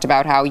 we talked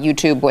about how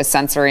YouTube was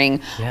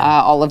censoring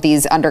all of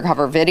these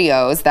undercover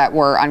videos that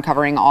were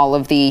uncovering all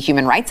of the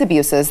human rights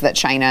abuses that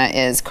China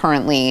is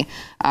currently,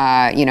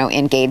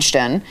 engaged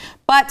in.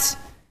 But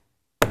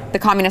the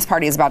Communist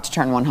Party is about to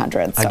turn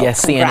 100. So I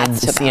guess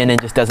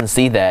CNN just doesn't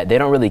see that. They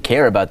don't really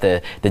care about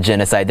the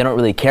genocide. They don't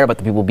really care about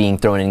the people being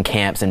thrown in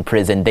camps and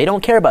prison. They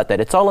don't care about that.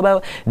 It's all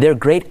about their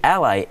great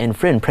ally and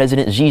friend,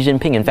 President Xi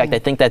Jinping. In fact, I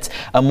think that's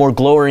a more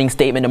glowing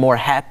statement, a more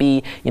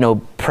happy,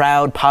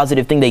 proud,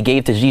 positive thing they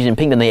gave to Xi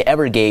Jinping than they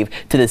ever gave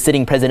to the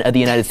sitting president of the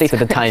United States at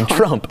the time,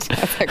 Trump.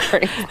 That's a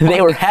great point.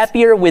 They were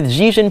happier with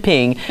Xi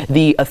Jinping,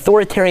 the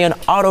authoritarian,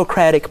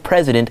 autocratic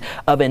president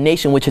of a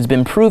nation which has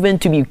been proven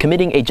to be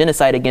committing a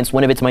genocide against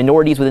one of its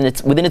minorities within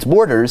its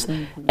borders,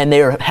 and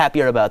they are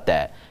happier about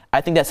that.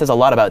 I think that says a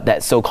lot about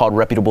that so-called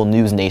reputable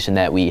news station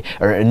that we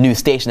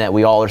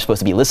all are supposed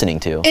to be listening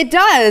to. It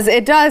does.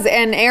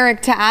 And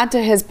Eric, to add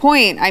to his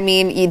point, I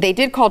mean, they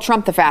did call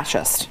Trump the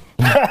fascist.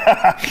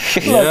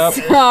 Yep.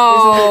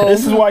 So,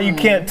 this is why you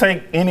can't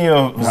take any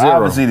of,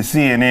 obviously, the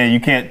CNN,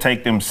 you can't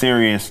take them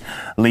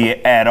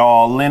seriously at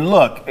all. And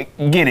look,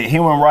 get it,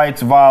 human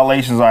rights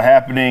violations are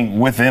happening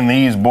within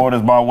these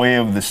borders by way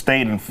of the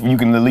state, and you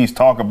can at least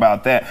talk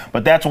about that.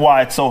 But that's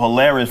why it's so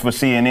hilarious for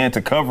CNN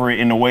to cover it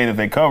in the way that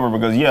they cover,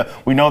 because,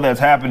 we know that's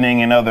happening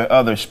in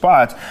other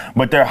spots,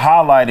 but they're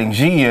highlighting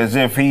Xi as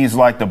if he's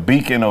like the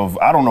beacon of,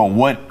 I don't know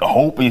what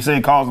hope. He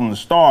calls him the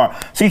star.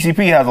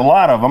 CCP has a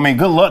lot of,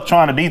 good luck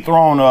trying to dethrone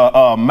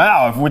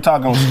Mao. If we're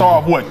talking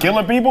star of what,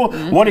 killing people?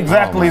 What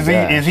exactly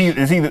is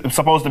he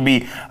supposed to be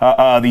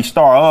the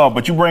star of?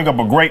 But you bring up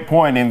a great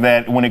point in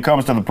that when it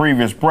comes to the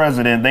previous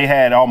president, they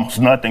had almost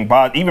nothing.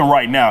 Even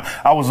right now,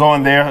 I was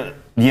on there.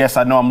 Yes,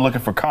 I know I'm looking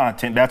for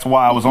content. That's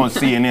why I was on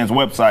CNN's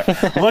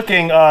website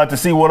looking to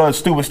see what other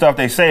stupid stuff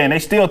they say, and they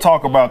still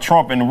talk about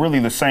Trump in really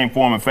the same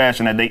form and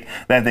fashion that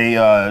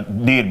they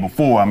did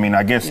before.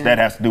 I guess that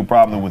has to do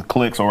probably with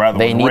clicks, or rather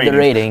they with need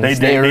ratings. The ratings.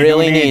 They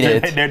really need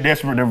it. They're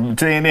desperate.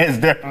 CNN is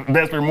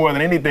desperate more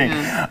than anything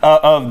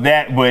of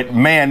that. But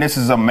man, this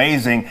is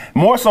amazing.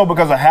 More so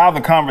because of how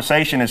the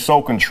conversation is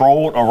so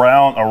controlled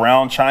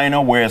around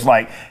China, where it's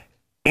like,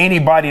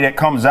 anybody that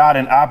comes out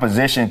in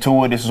opposition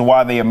to it, this is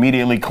why they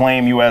immediately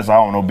claim you as, I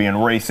don't know, being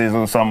racist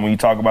or something. When you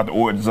talk about the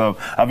origins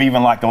of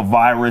even like a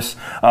virus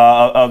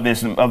of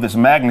this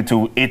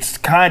magnitude, it's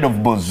kind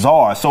of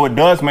bizarre. So it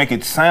does make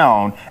it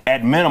sound,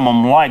 at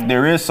minimum, like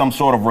there is some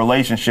sort of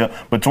relationship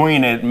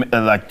between it,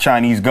 like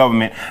Chinese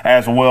government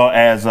as well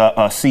as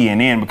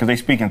CNN, because they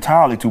speak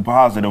entirely too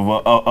positive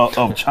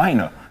of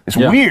China. It's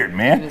weird,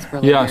 man. It is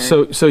really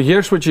weird. So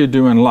here's what you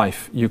do in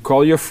life. You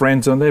call your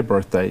friends on their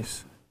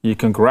birthdays. You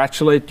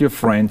congratulate your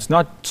friends,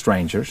 not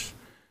strangers.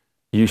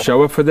 You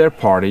show up for their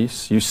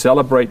parties. You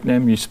celebrate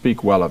them. You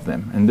speak well of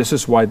them. And this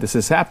is why this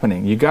is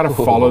happening. You got to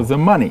follow the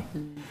money.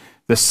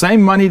 The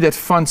same money that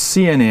funds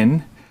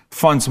CNN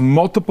funds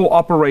multiple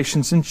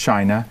operations in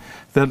China.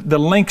 The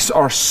links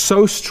are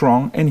so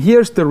strong. And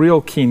here's the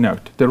real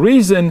keynote. The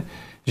reason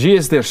Xi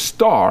is their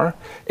star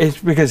is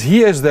because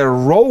he is their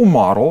role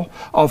model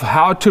of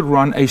how to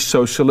run a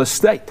socialist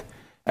state,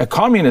 a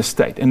communist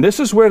state. And this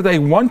is where they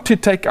want to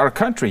take our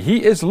country.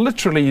 He is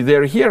literally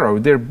their hero,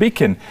 their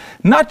beacon.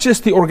 Not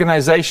just the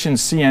organization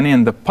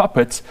CNN, the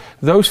puppets,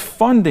 those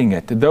funding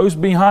it, those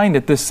behind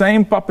it, the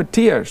same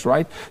puppeteers,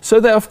 right? So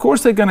of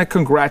course they're going to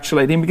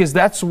congratulate him because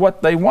that's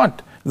what they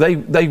want.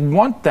 They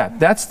want that.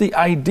 That's the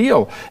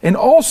ideal. And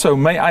also,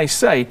 may I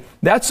say,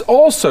 that's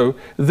also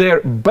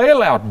their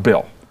bailout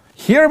bill.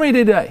 Hear me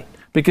today,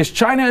 because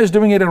China is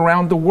doing it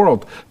around the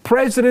world.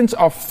 Presidents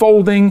are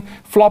flopping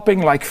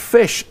like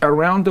fish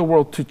around the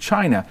world to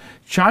China.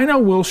 China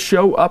will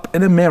show up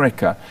in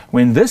America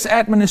when this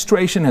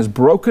administration has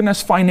broken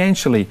us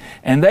financially,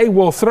 and they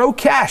will throw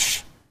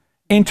cash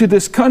into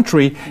this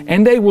country,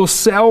 and they will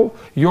sell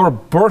your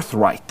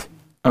birthright,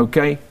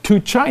 okay, to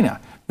China.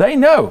 They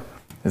know.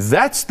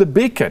 That's the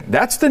beacon.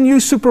 That's the new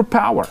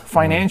superpower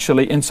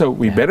financially. And so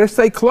we better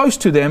stay close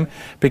to them,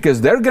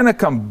 because they're going to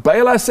come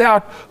bail us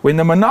out when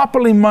the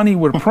monopoly money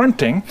we're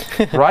printing,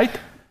 right,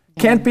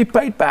 can't be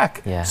paid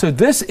back. Yeah. So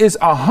this is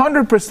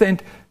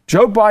 100%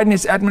 Joe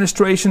Biden's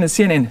administration and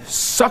CNN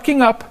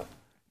sucking up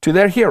to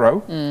their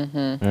hero.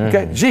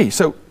 Okay, Xi.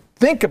 So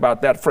think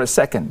about that for a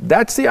second.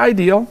 That's the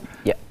ideal.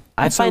 Yeah.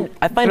 I find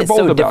it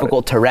so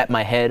difficult to wrap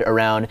my head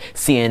around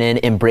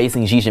CNN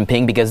embracing Xi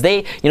Jinping, because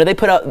they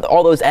put out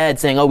all those ads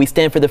saying, oh, we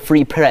stand for the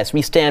free press,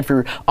 we stand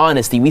for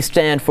honesty, we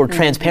stand for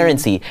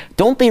transparency.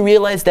 Don't they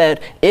realize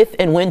that if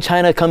and when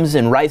China comes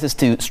and rises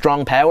to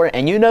strong power,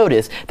 and you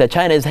notice that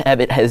China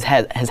has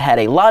had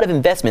a lot of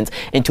investments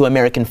into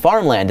American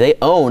farmland. They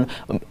own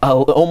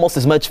almost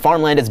as much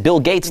farmland as Bill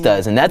Gates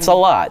does, and that's a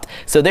lot.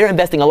 So they're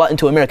investing a lot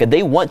into America.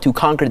 They want to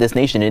conquer this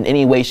nation in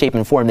any way, shape,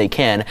 and form they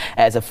can,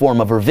 as a form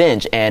of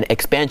revenge and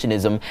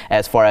expansionism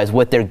as far as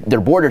what their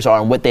borders are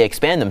and what they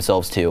expand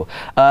themselves to.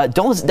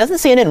 Doesn't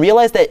CNN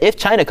realize that if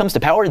China comes to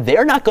power,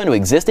 they're not going to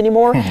exist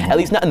anymore? At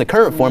least not in the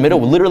current form.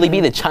 It'll literally be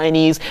the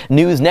Chinese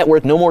news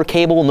network. No more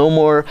cable, no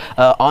more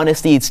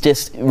honesty. It's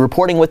just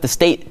reporting what the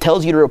state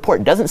tells you to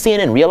report. Doesn't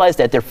CNN realize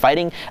that they're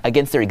fighting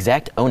against their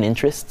exact own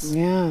interests?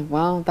 Yeah,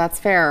 well, that's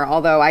fair.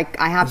 Although I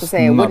have to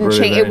say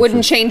it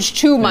wouldn't change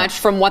too much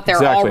from what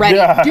they're already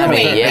doing. I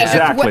mean,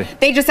 exactly.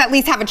 They just at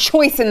least have a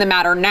choice in the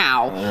matter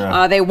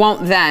now. They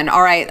won't then.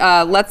 All right,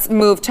 let's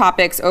move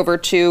topics over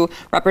to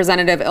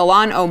Representative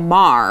Ilhan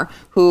Omar,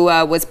 who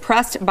was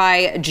pressed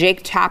by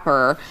Jake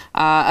Tapper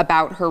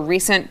about her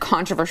recent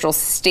controversial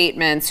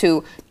statements,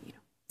 who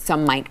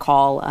some might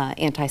call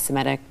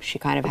anti-Semitic. She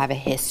kind of has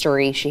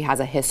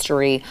a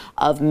history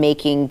of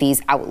making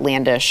these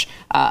outlandish,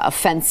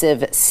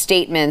 offensive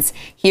statements.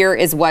 Here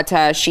is what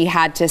she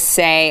had to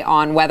say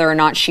on whether or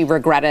not she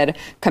regretted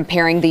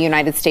comparing the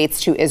United States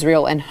to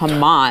Israel and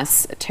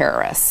Hamas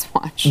terrorists.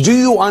 Watch. Do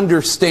you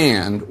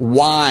understand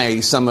why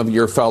some of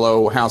your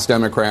fellow House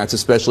Democrats,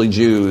 especially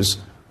Jews,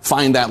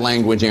 find that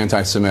language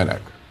anti-Semitic?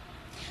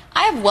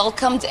 I have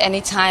welcomed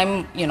any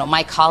time,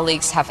 my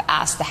colleagues have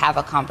asked to have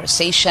a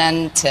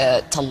conversation,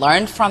 to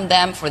learn from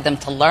them, for them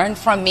to learn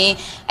from me.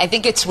 I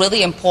think it's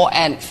really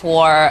important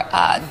for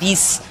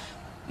these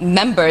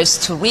members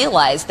to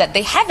realize that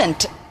they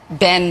haven't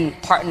been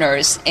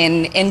partners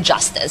in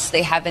justice.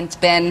 They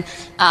haven't been,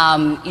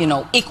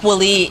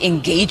 equally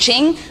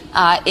engaging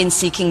in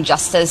seeking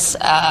justice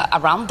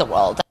around the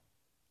world.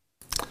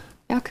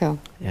 Yaku.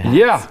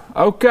 Yeah,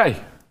 okay.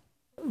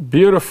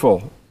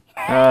 Beautiful.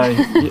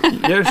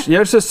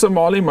 Here's a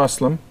Somali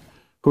Muslim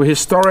who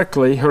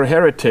historically, her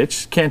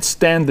heritage, can't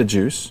stand the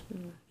Jews.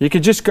 You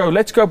could just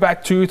let's go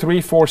back 2, 3,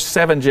 4,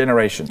 7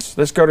 generations.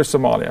 Let's go to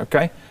Somalia,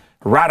 okay?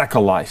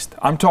 Radicalized.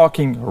 I'm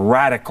talking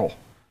radical.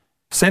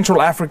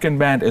 Central African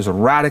band is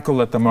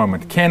radical at the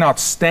moment. Cannot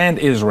stand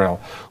Israel.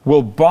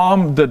 Will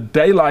bomb the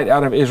daylight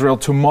out of Israel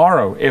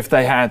tomorrow if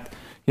they had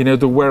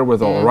the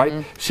wherewithal,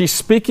 right? She's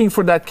speaking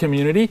for that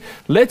community.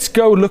 Let's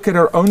go look at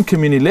our own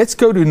community. Let's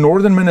go to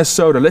northern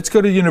Minnesota. Let's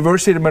go to the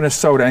University of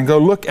Minnesota and go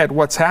look at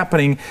what's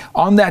happening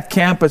on that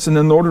campus, in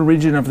the northern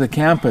region of the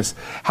campus.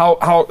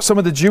 How some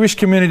of the Jewish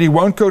community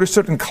won't go to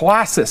certain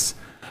classes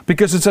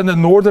because it's on the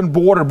northern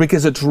border,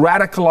 because it's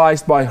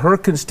radicalized by her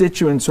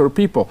constituents or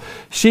people.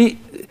 She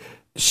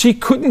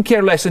couldn't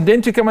care less. And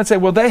then to come and say,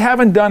 well, they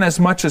haven't done as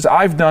much as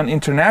I've done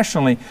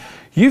internationally.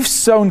 You've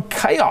sown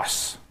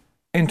chaos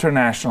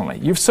internationally.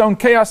 You've sown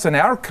chaos in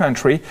our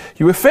country.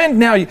 You offend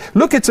now.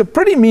 Look, it's a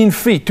pretty mean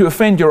feat to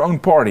offend your own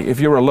party if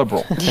you're a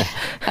liberal.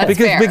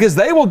 because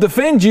they will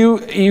defend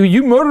you.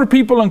 You murder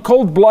people in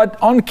cold blood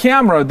on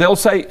camera. They'll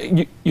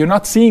say, you're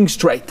not seeing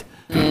straight.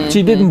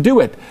 She didn't do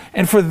it.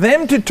 And for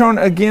them to turn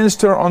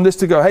against her on this,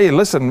 to go, hey,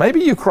 listen, maybe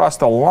you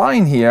crossed a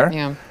line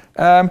here,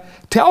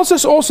 tells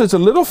us also it's a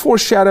little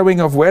foreshadowing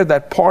of where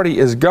that party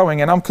is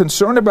going. And I'm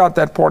concerned about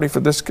that party for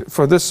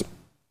this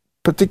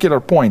particular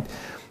point.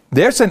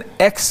 There's an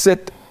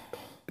exit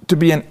to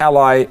be an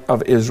ally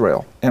of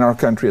Israel in our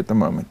country at the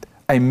moment,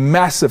 a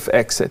massive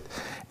exit.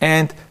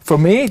 And for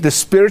me, the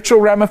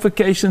spiritual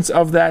ramifications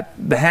of that,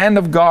 the hand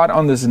of God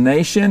on this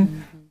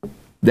nation,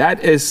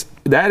 that is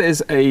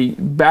a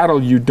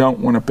battle you don't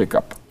want to pick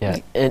up. Yeah.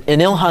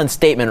 In Ilhan's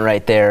statement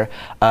right there,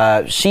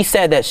 she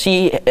said that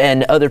she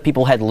and other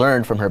people had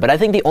learned from her. But I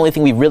think the only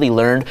thing we really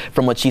learned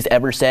from what she's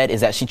ever said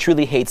is that she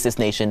truly hates this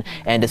nation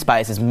and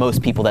despises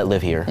most people that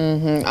live here.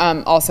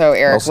 Also,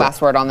 Eric,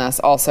 last word on this,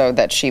 also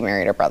that she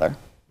married her brother.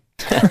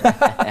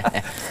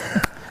 I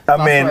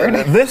mean,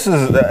 this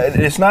is,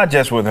 it's not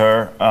just with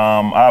her.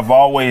 I've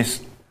always,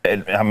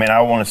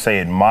 I want to say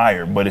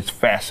admired, but it's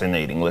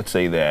fascinating, let's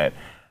say that,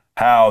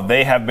 how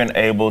they have been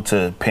able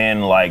to pin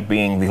like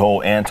being the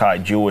whole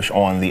anti-Jewish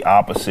on the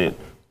opposite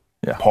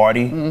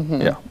party,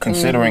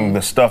 considering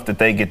the stuff that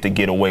they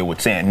get away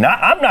with saying.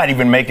 I'm not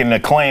even making the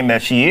claim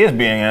that she is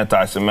being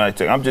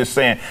anti-Semitic. I'm just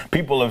saying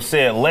people have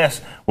said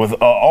less with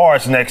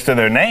R's next to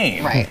their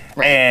name. Right.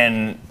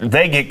 And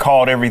they get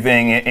called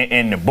everything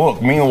in the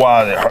book.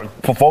 Meanwhile,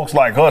 for folks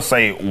like her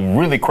say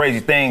really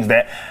crazy things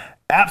that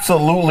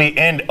absolutely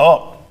end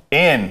up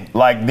in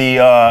like the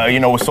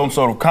with some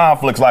sort of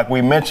conflicts like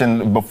we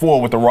mentioned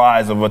before with the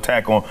rise of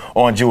attack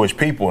on Jewish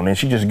people, and then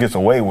she just gets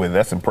away with it.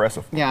 That's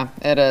impressive. Yeah,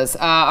 it is.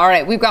 All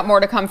right, we've got more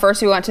to come.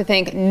 First, we want to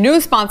thank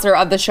new sponsor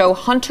of the show,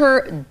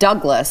 Hunter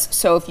Douglas.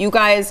 So if you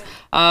guys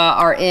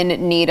are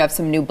in need of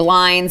some new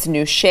blinds,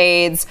 new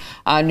shades,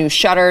 new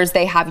shutters,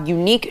 they have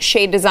unique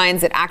shade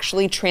designs that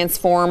actually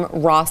transform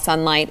raw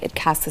sunlight. It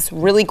casts this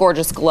really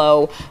gorgeous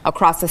glow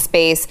across the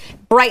space,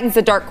 brightens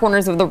the dark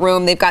corners of the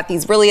room. They've got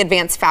these really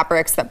advanced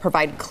fabrics that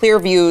provide clear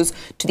views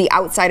to the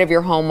outside of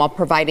your home while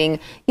providing,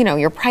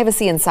 your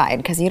privacy inside,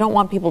 because you don't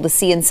want people to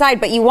see inside,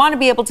 but you want to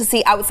be able to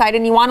see outside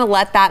and you want to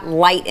let that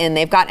light in.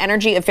 They've got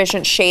energy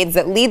efficient shades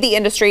that lead the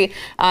industry.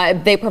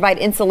 They provide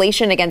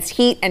insulation against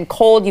heat and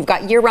cold. You've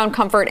got year-round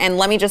comfort, and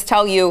let me just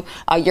tell you,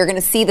 you're going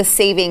to see the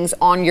savings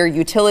on your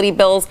utility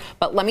bills.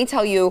 But let me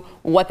tell you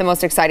what the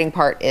most exciting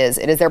part is.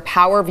 It is their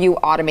PowerView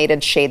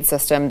automated shade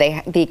system.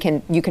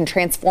 You can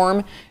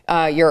transform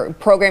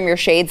program your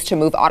shades to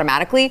move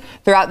automatically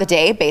throughout the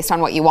day based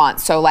on what you want.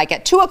 So like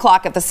at 2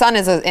 o'clock, if the sun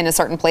is in a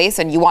certain place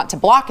and you want to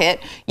block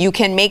it, you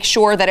can make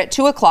sure that at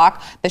 2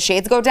 o'clock, the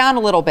shades go down a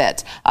little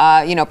bit.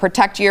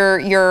 Protect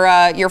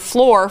your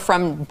floor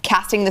from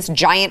casting this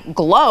giant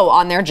glow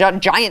on their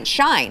giant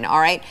shine. All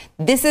right.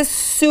 This is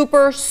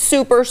super,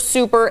 super,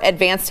 super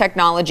advanced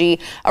technology,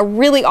 a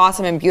really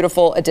awesome and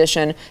beautiful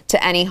addition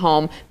to any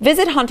home.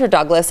 Visit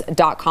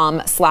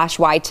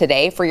hunterdouglas.com/Y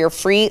today for your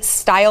free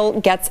Style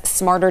Gets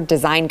Smarter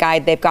design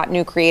guide. They've got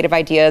new creative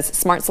ideas,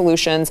 smart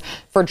solutions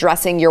for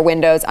dressing your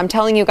windows. I'm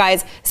telling you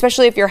guys,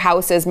 especially if your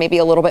house is maybe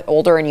a little bit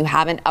older and you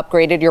haven't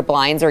upgraded your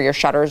blinds or your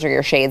shutters or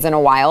your shades in a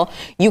while,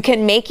 you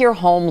can make your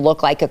home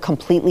look like a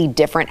completely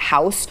different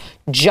house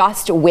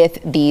just with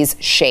these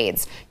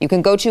shades. You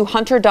can go to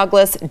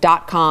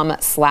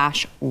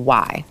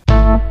hunterdouglas.com/Y.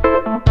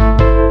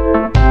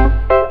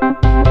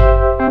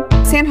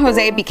 San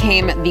Jose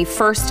became the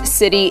first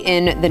city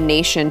in the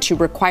nation to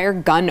require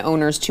gun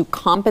owners to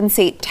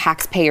compensate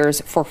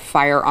taxpayers for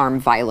firearm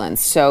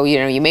violence. So,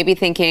 you may be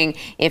thinking,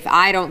 if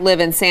I don't live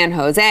in San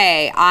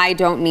Jose, I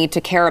don't need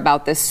to care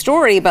about this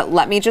story. But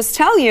let me just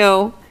tell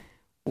you,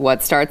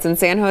 what starts in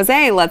San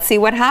Jose? Let's see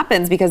what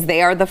happens, because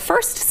they are the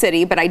first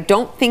city, but I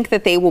don't think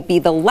that they will be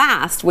the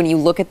last when you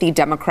look at the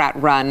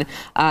Democrat-run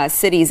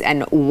cities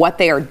and what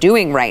they are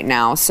doing right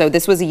now. So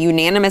this was a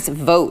unanimous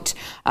vote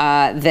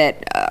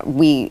that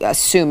we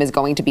assume is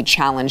going to be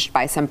challenged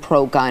by some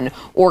pro-gun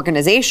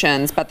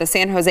organizations. But the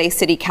San Jose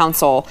City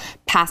Council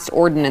passed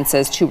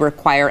ordinances to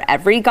require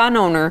every gun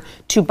owner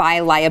to buy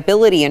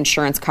liability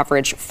insurance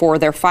coverage for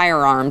their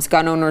firearms.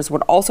 Gun owners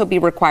would also be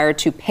required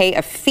to pay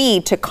a fee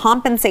to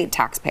compensate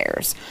taxpayers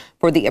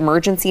for the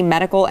emergency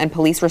medical and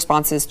police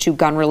responses to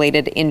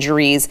gun-related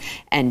injuries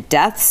and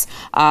deaths.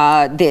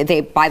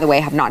 They, by the way,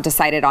 have not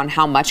decided on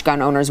how much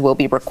gun owners will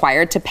be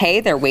required to pay.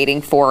 They're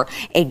waiting for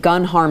a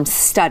gun harm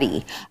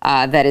study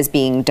that is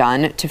being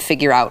done to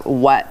figure out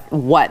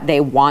what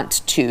they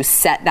want to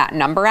set that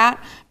number at.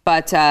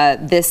 But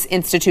this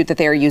institute that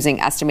they are using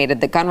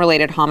estimated that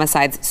gun-related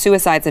homicides,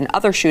 suicides, and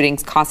other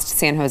shootings cost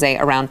San Jose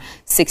around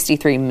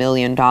 $63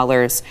 million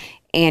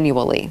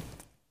annually.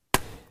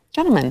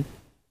 Gentlemen,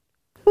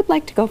 who'd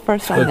like to go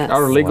first on this?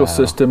 Our legal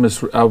system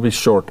is, I'll be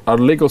short, our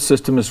legal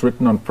system is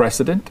written on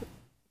precedent.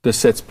 This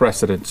sets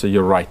precedent, so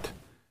you're right.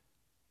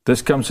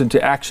 this comes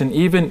into action.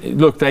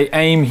 Look, they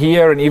aim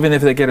here, and even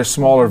if they get a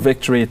smaller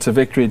victory, it's a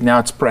victory. Now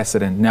it's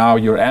precedent. Now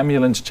your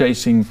ambulance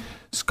chasing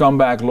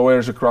scumbag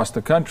lawyers across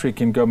the country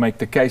can go make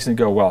the case and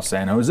go, well,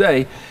 San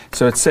Jose.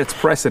 So it sets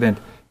precedent.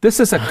 This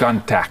is a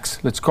gun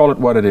tax. Let's call it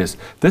what it is.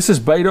 This is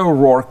Beto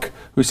O'Rourke,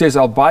 who says,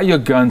 I'll buy your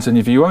guns, and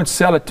if you won't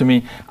sell it to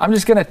me, I'm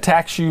just going to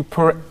tax you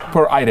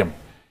per item.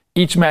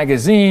 Each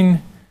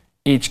magazine,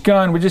 each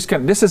gun,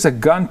 this is a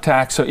gun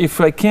tax. So if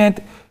they can't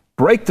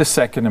break the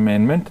Second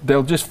Amendment,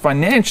 they'll just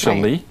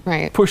financially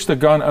push the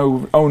gun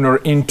owner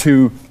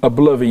into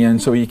oblivion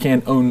so he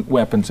can't own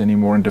weapons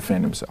anymore and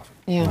defend himself.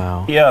 Yeah.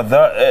 Wow. Yeah,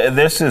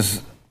 this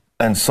is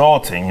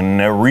insulting, and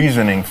their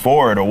reasoning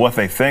for it, or what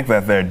they think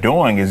that they're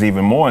doing, is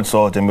even more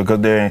insulting, because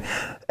they're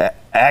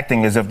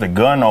acting as if the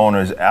gun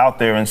owners out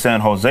there in San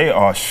Jose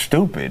are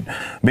stupid,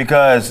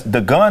 because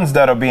the guns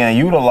that are being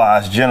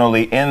utilized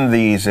generally in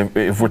these,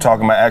 if we're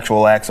talking about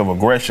actual acts of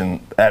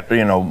aggression,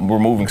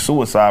 removing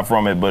suicide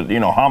from it, but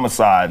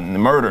homicide and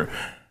murder,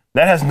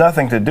 that has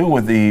nothing to do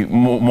with the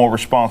more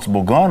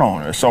responsible gun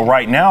owners. So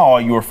right now, all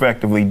you're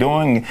effectively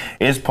doing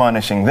is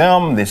punishing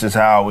them. This is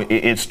how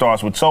it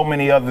starts with so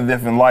many other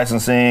different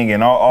licensing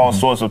and all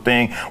sorts of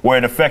things, where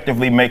it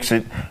effectively makes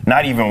it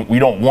not even, we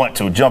don't want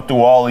to jump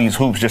through all these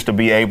hoops just to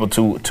be able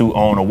to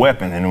own a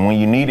weapon. And when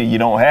you need it, you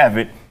don't have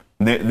it.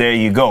 There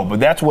you go. But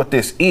that's what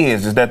this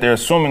is that they're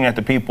assuming that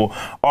the people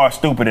are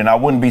stupid. And I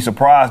wouldn't be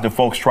surprised if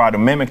folks try to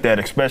mimic that,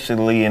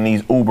 especially in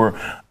these uber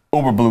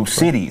blue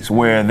cities,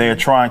 where they're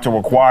trying to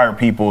require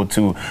people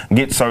to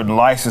get certain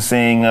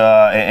licensing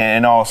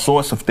and all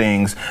sorts of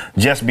things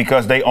just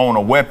because they own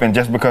a weapon,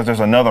 just because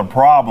there's another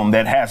problem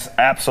that has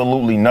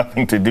absolutely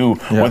nothing to do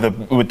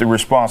with the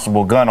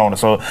responsible gun owner.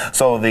 So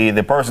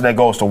the person that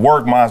goes to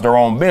work, minds their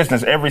own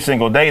business every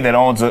single day, that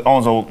owns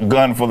a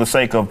gun for the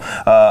sake of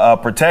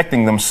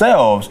protecting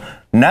themselves,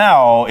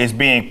 now is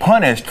being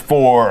punished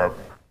for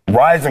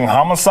rising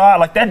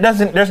homicide. Like, that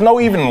doesn't, there's no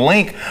even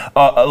link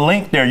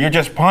there. You're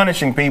just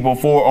punishing people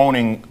for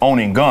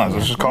owning guns.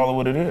 Let's just call it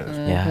what it is.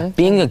 Yeah.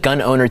 Being a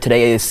gun owner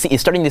today is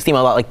starting to seem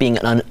a lot like being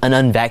an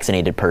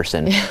unvaccinated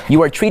person.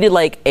 You are treated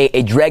like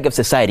a drag of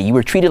society. You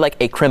are treated like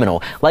a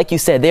criminal. Like you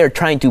said, they are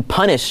trying to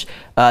punish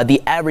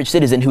the average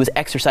citizen who is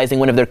exercising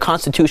one of their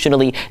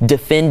constitutionally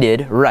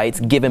defended rights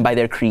given by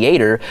their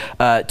creator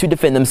to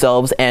defend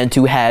themselves and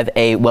to have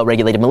a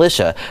well-regulated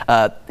militia.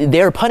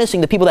 They're punishing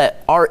the people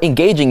that are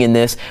engaging in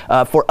this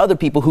for other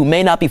people who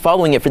may not be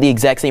following it for the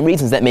exact same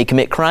reasons, that may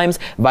commit crimes,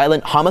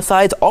 violent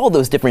homicides, all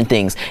those different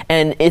things.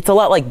 And it's a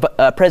lot like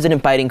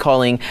President Biden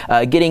calling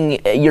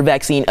getting your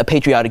vaccine a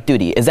patriotic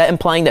duty. Is that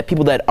implying that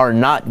people that are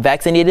not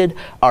vaccinated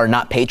are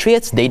not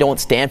patriots? They don't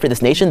stand for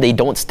this nation? They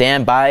don't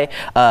stand by,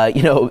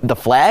 the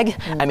flag?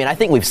 I mean, I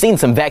think we've seen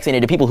some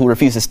vaccinated people who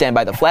refuse to stand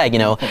by the flag.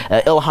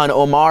 Ilhan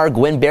Omar,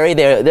 Gwen Berry,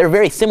 they're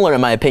very similar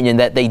in my opinion,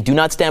 that they do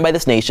not stand by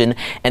this nation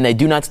and they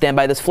do not stand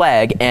by this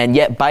flag. And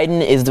yet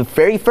Biden is the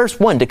very first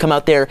one to come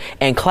out there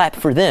and clap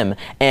for them.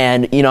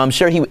 And, I'm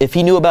sure if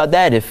he knew about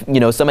that, if,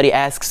 somebody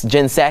asks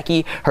Jen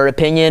Psaki her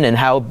opinion and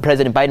how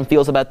President Biden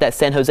feels about that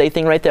San Jose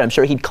thing right there, I'm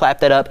sure he'd clap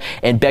that up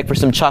and beg for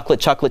some chocolate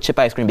chip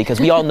ice cream, because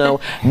we all know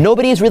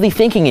nobody is really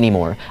thinking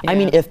anymore. Yeah. I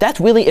mean, if that's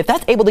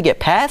able to get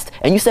passed,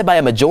 and you said by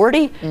a majority,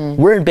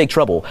 we're in big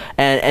trouble.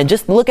 And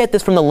just look at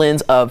this from the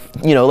lens of,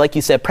 like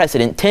you said,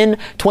 precedent. 10,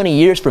 20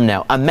 years from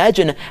now,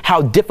 imagine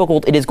how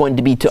difficult it is going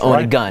to be to own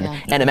a gun.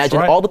 Yeah. And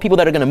imagine all the people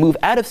that are going to move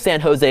out of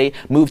San Jose,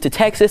 move to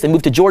Texas and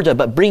move to Georgia,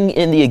 but bring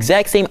in the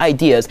exact same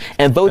ideas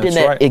and vote in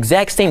that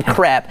exact same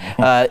crap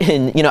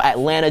in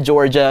Atlanta,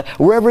 Georgia,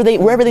 wherever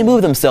they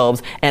move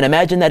themselves. And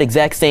imagine that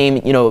exact same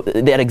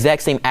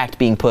act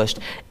being pushed.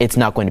 It's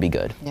not going to be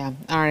good. Yeah.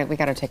 All right, we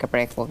got to take a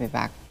break. We'll be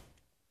back.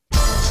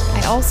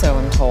 I also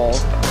am told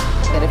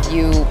that if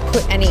you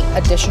put any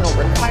additional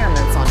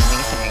requirements on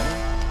anything,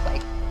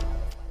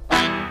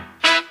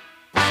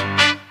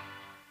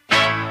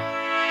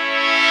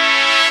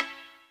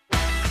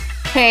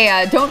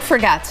 hey, don't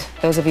forget,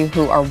 those of you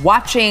who are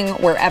watching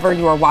wherever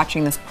you are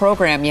watching this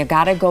program, you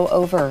got to go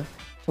over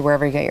to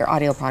wherever you get your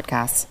audio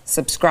podcasts.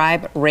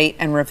 Subscribe, rate,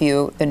 and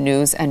review The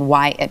News and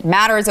Why It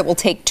Matters. It will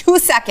take 2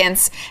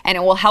 seconds, and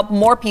it will help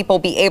more people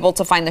be able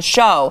to find the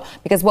show,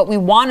 because what we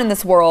want in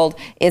this world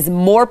is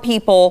more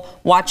people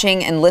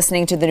watching and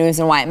listening to The News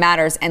and Why It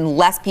Matters, and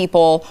less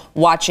people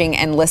watching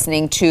and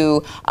listening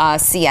to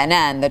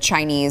CNN, the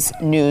Chinese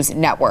news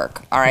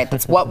network. All right,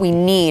 that's what we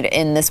need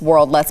in this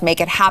world. Let's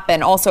make it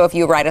happen. Also, if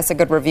you write us a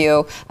good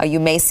review, you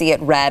may see it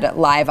read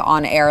live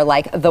on air,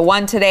 like the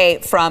one today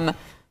from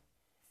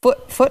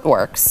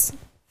Footworks.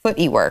 I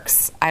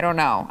don't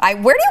know. Where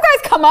do you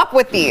guys come up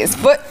with these?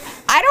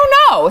 I don't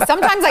know.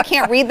 Sometimes I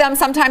can't read them.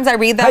 Sometimes I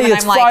read them and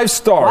it's I'm like, 5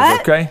 stars,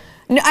 what? Okay?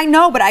 No, I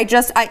know, but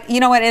you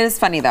know what? It is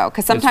funny though,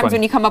 because sometimes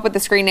when you come up with the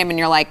screen name and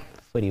you're like,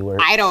 Witty work.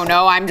 I don't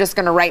know. I'm just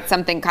going to write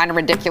something kind of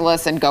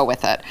ridiculous and go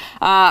with it.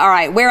 All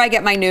right. Where I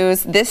get my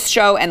news, this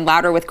show and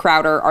Louder with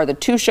Crowder are the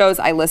two shows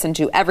I listen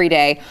to every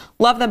day.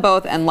 Love them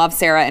both and love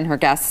Sarah and her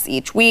guests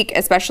each week,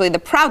 especially the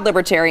proud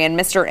libertarian,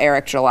 Mr.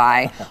 Eric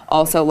July.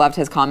 Also loved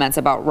his comments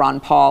about Ron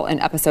Paul in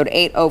episode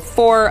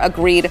 804.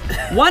 Agreed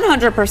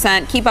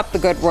 100%. Keep up the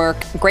good work.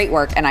 Great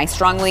work. And I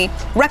strongly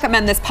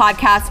recommend this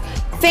podcast.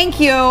 Thank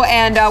you.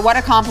 And what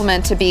a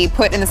compliment to be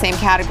put in the same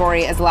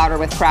category as Louder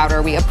with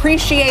Crowder. We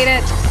appreciate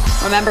it.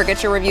 Remember,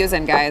 get your reviews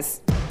in,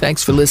 guys.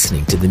 Thanks for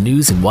listening to the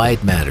news and why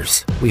it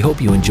matters. We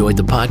hope you enjoyed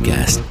the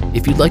podcast.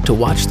 If you'd like to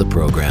watch the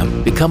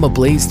program, become a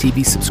Blaze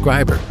TV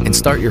subscriber and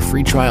start your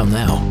free trial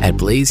now at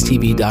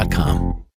blazetv.com.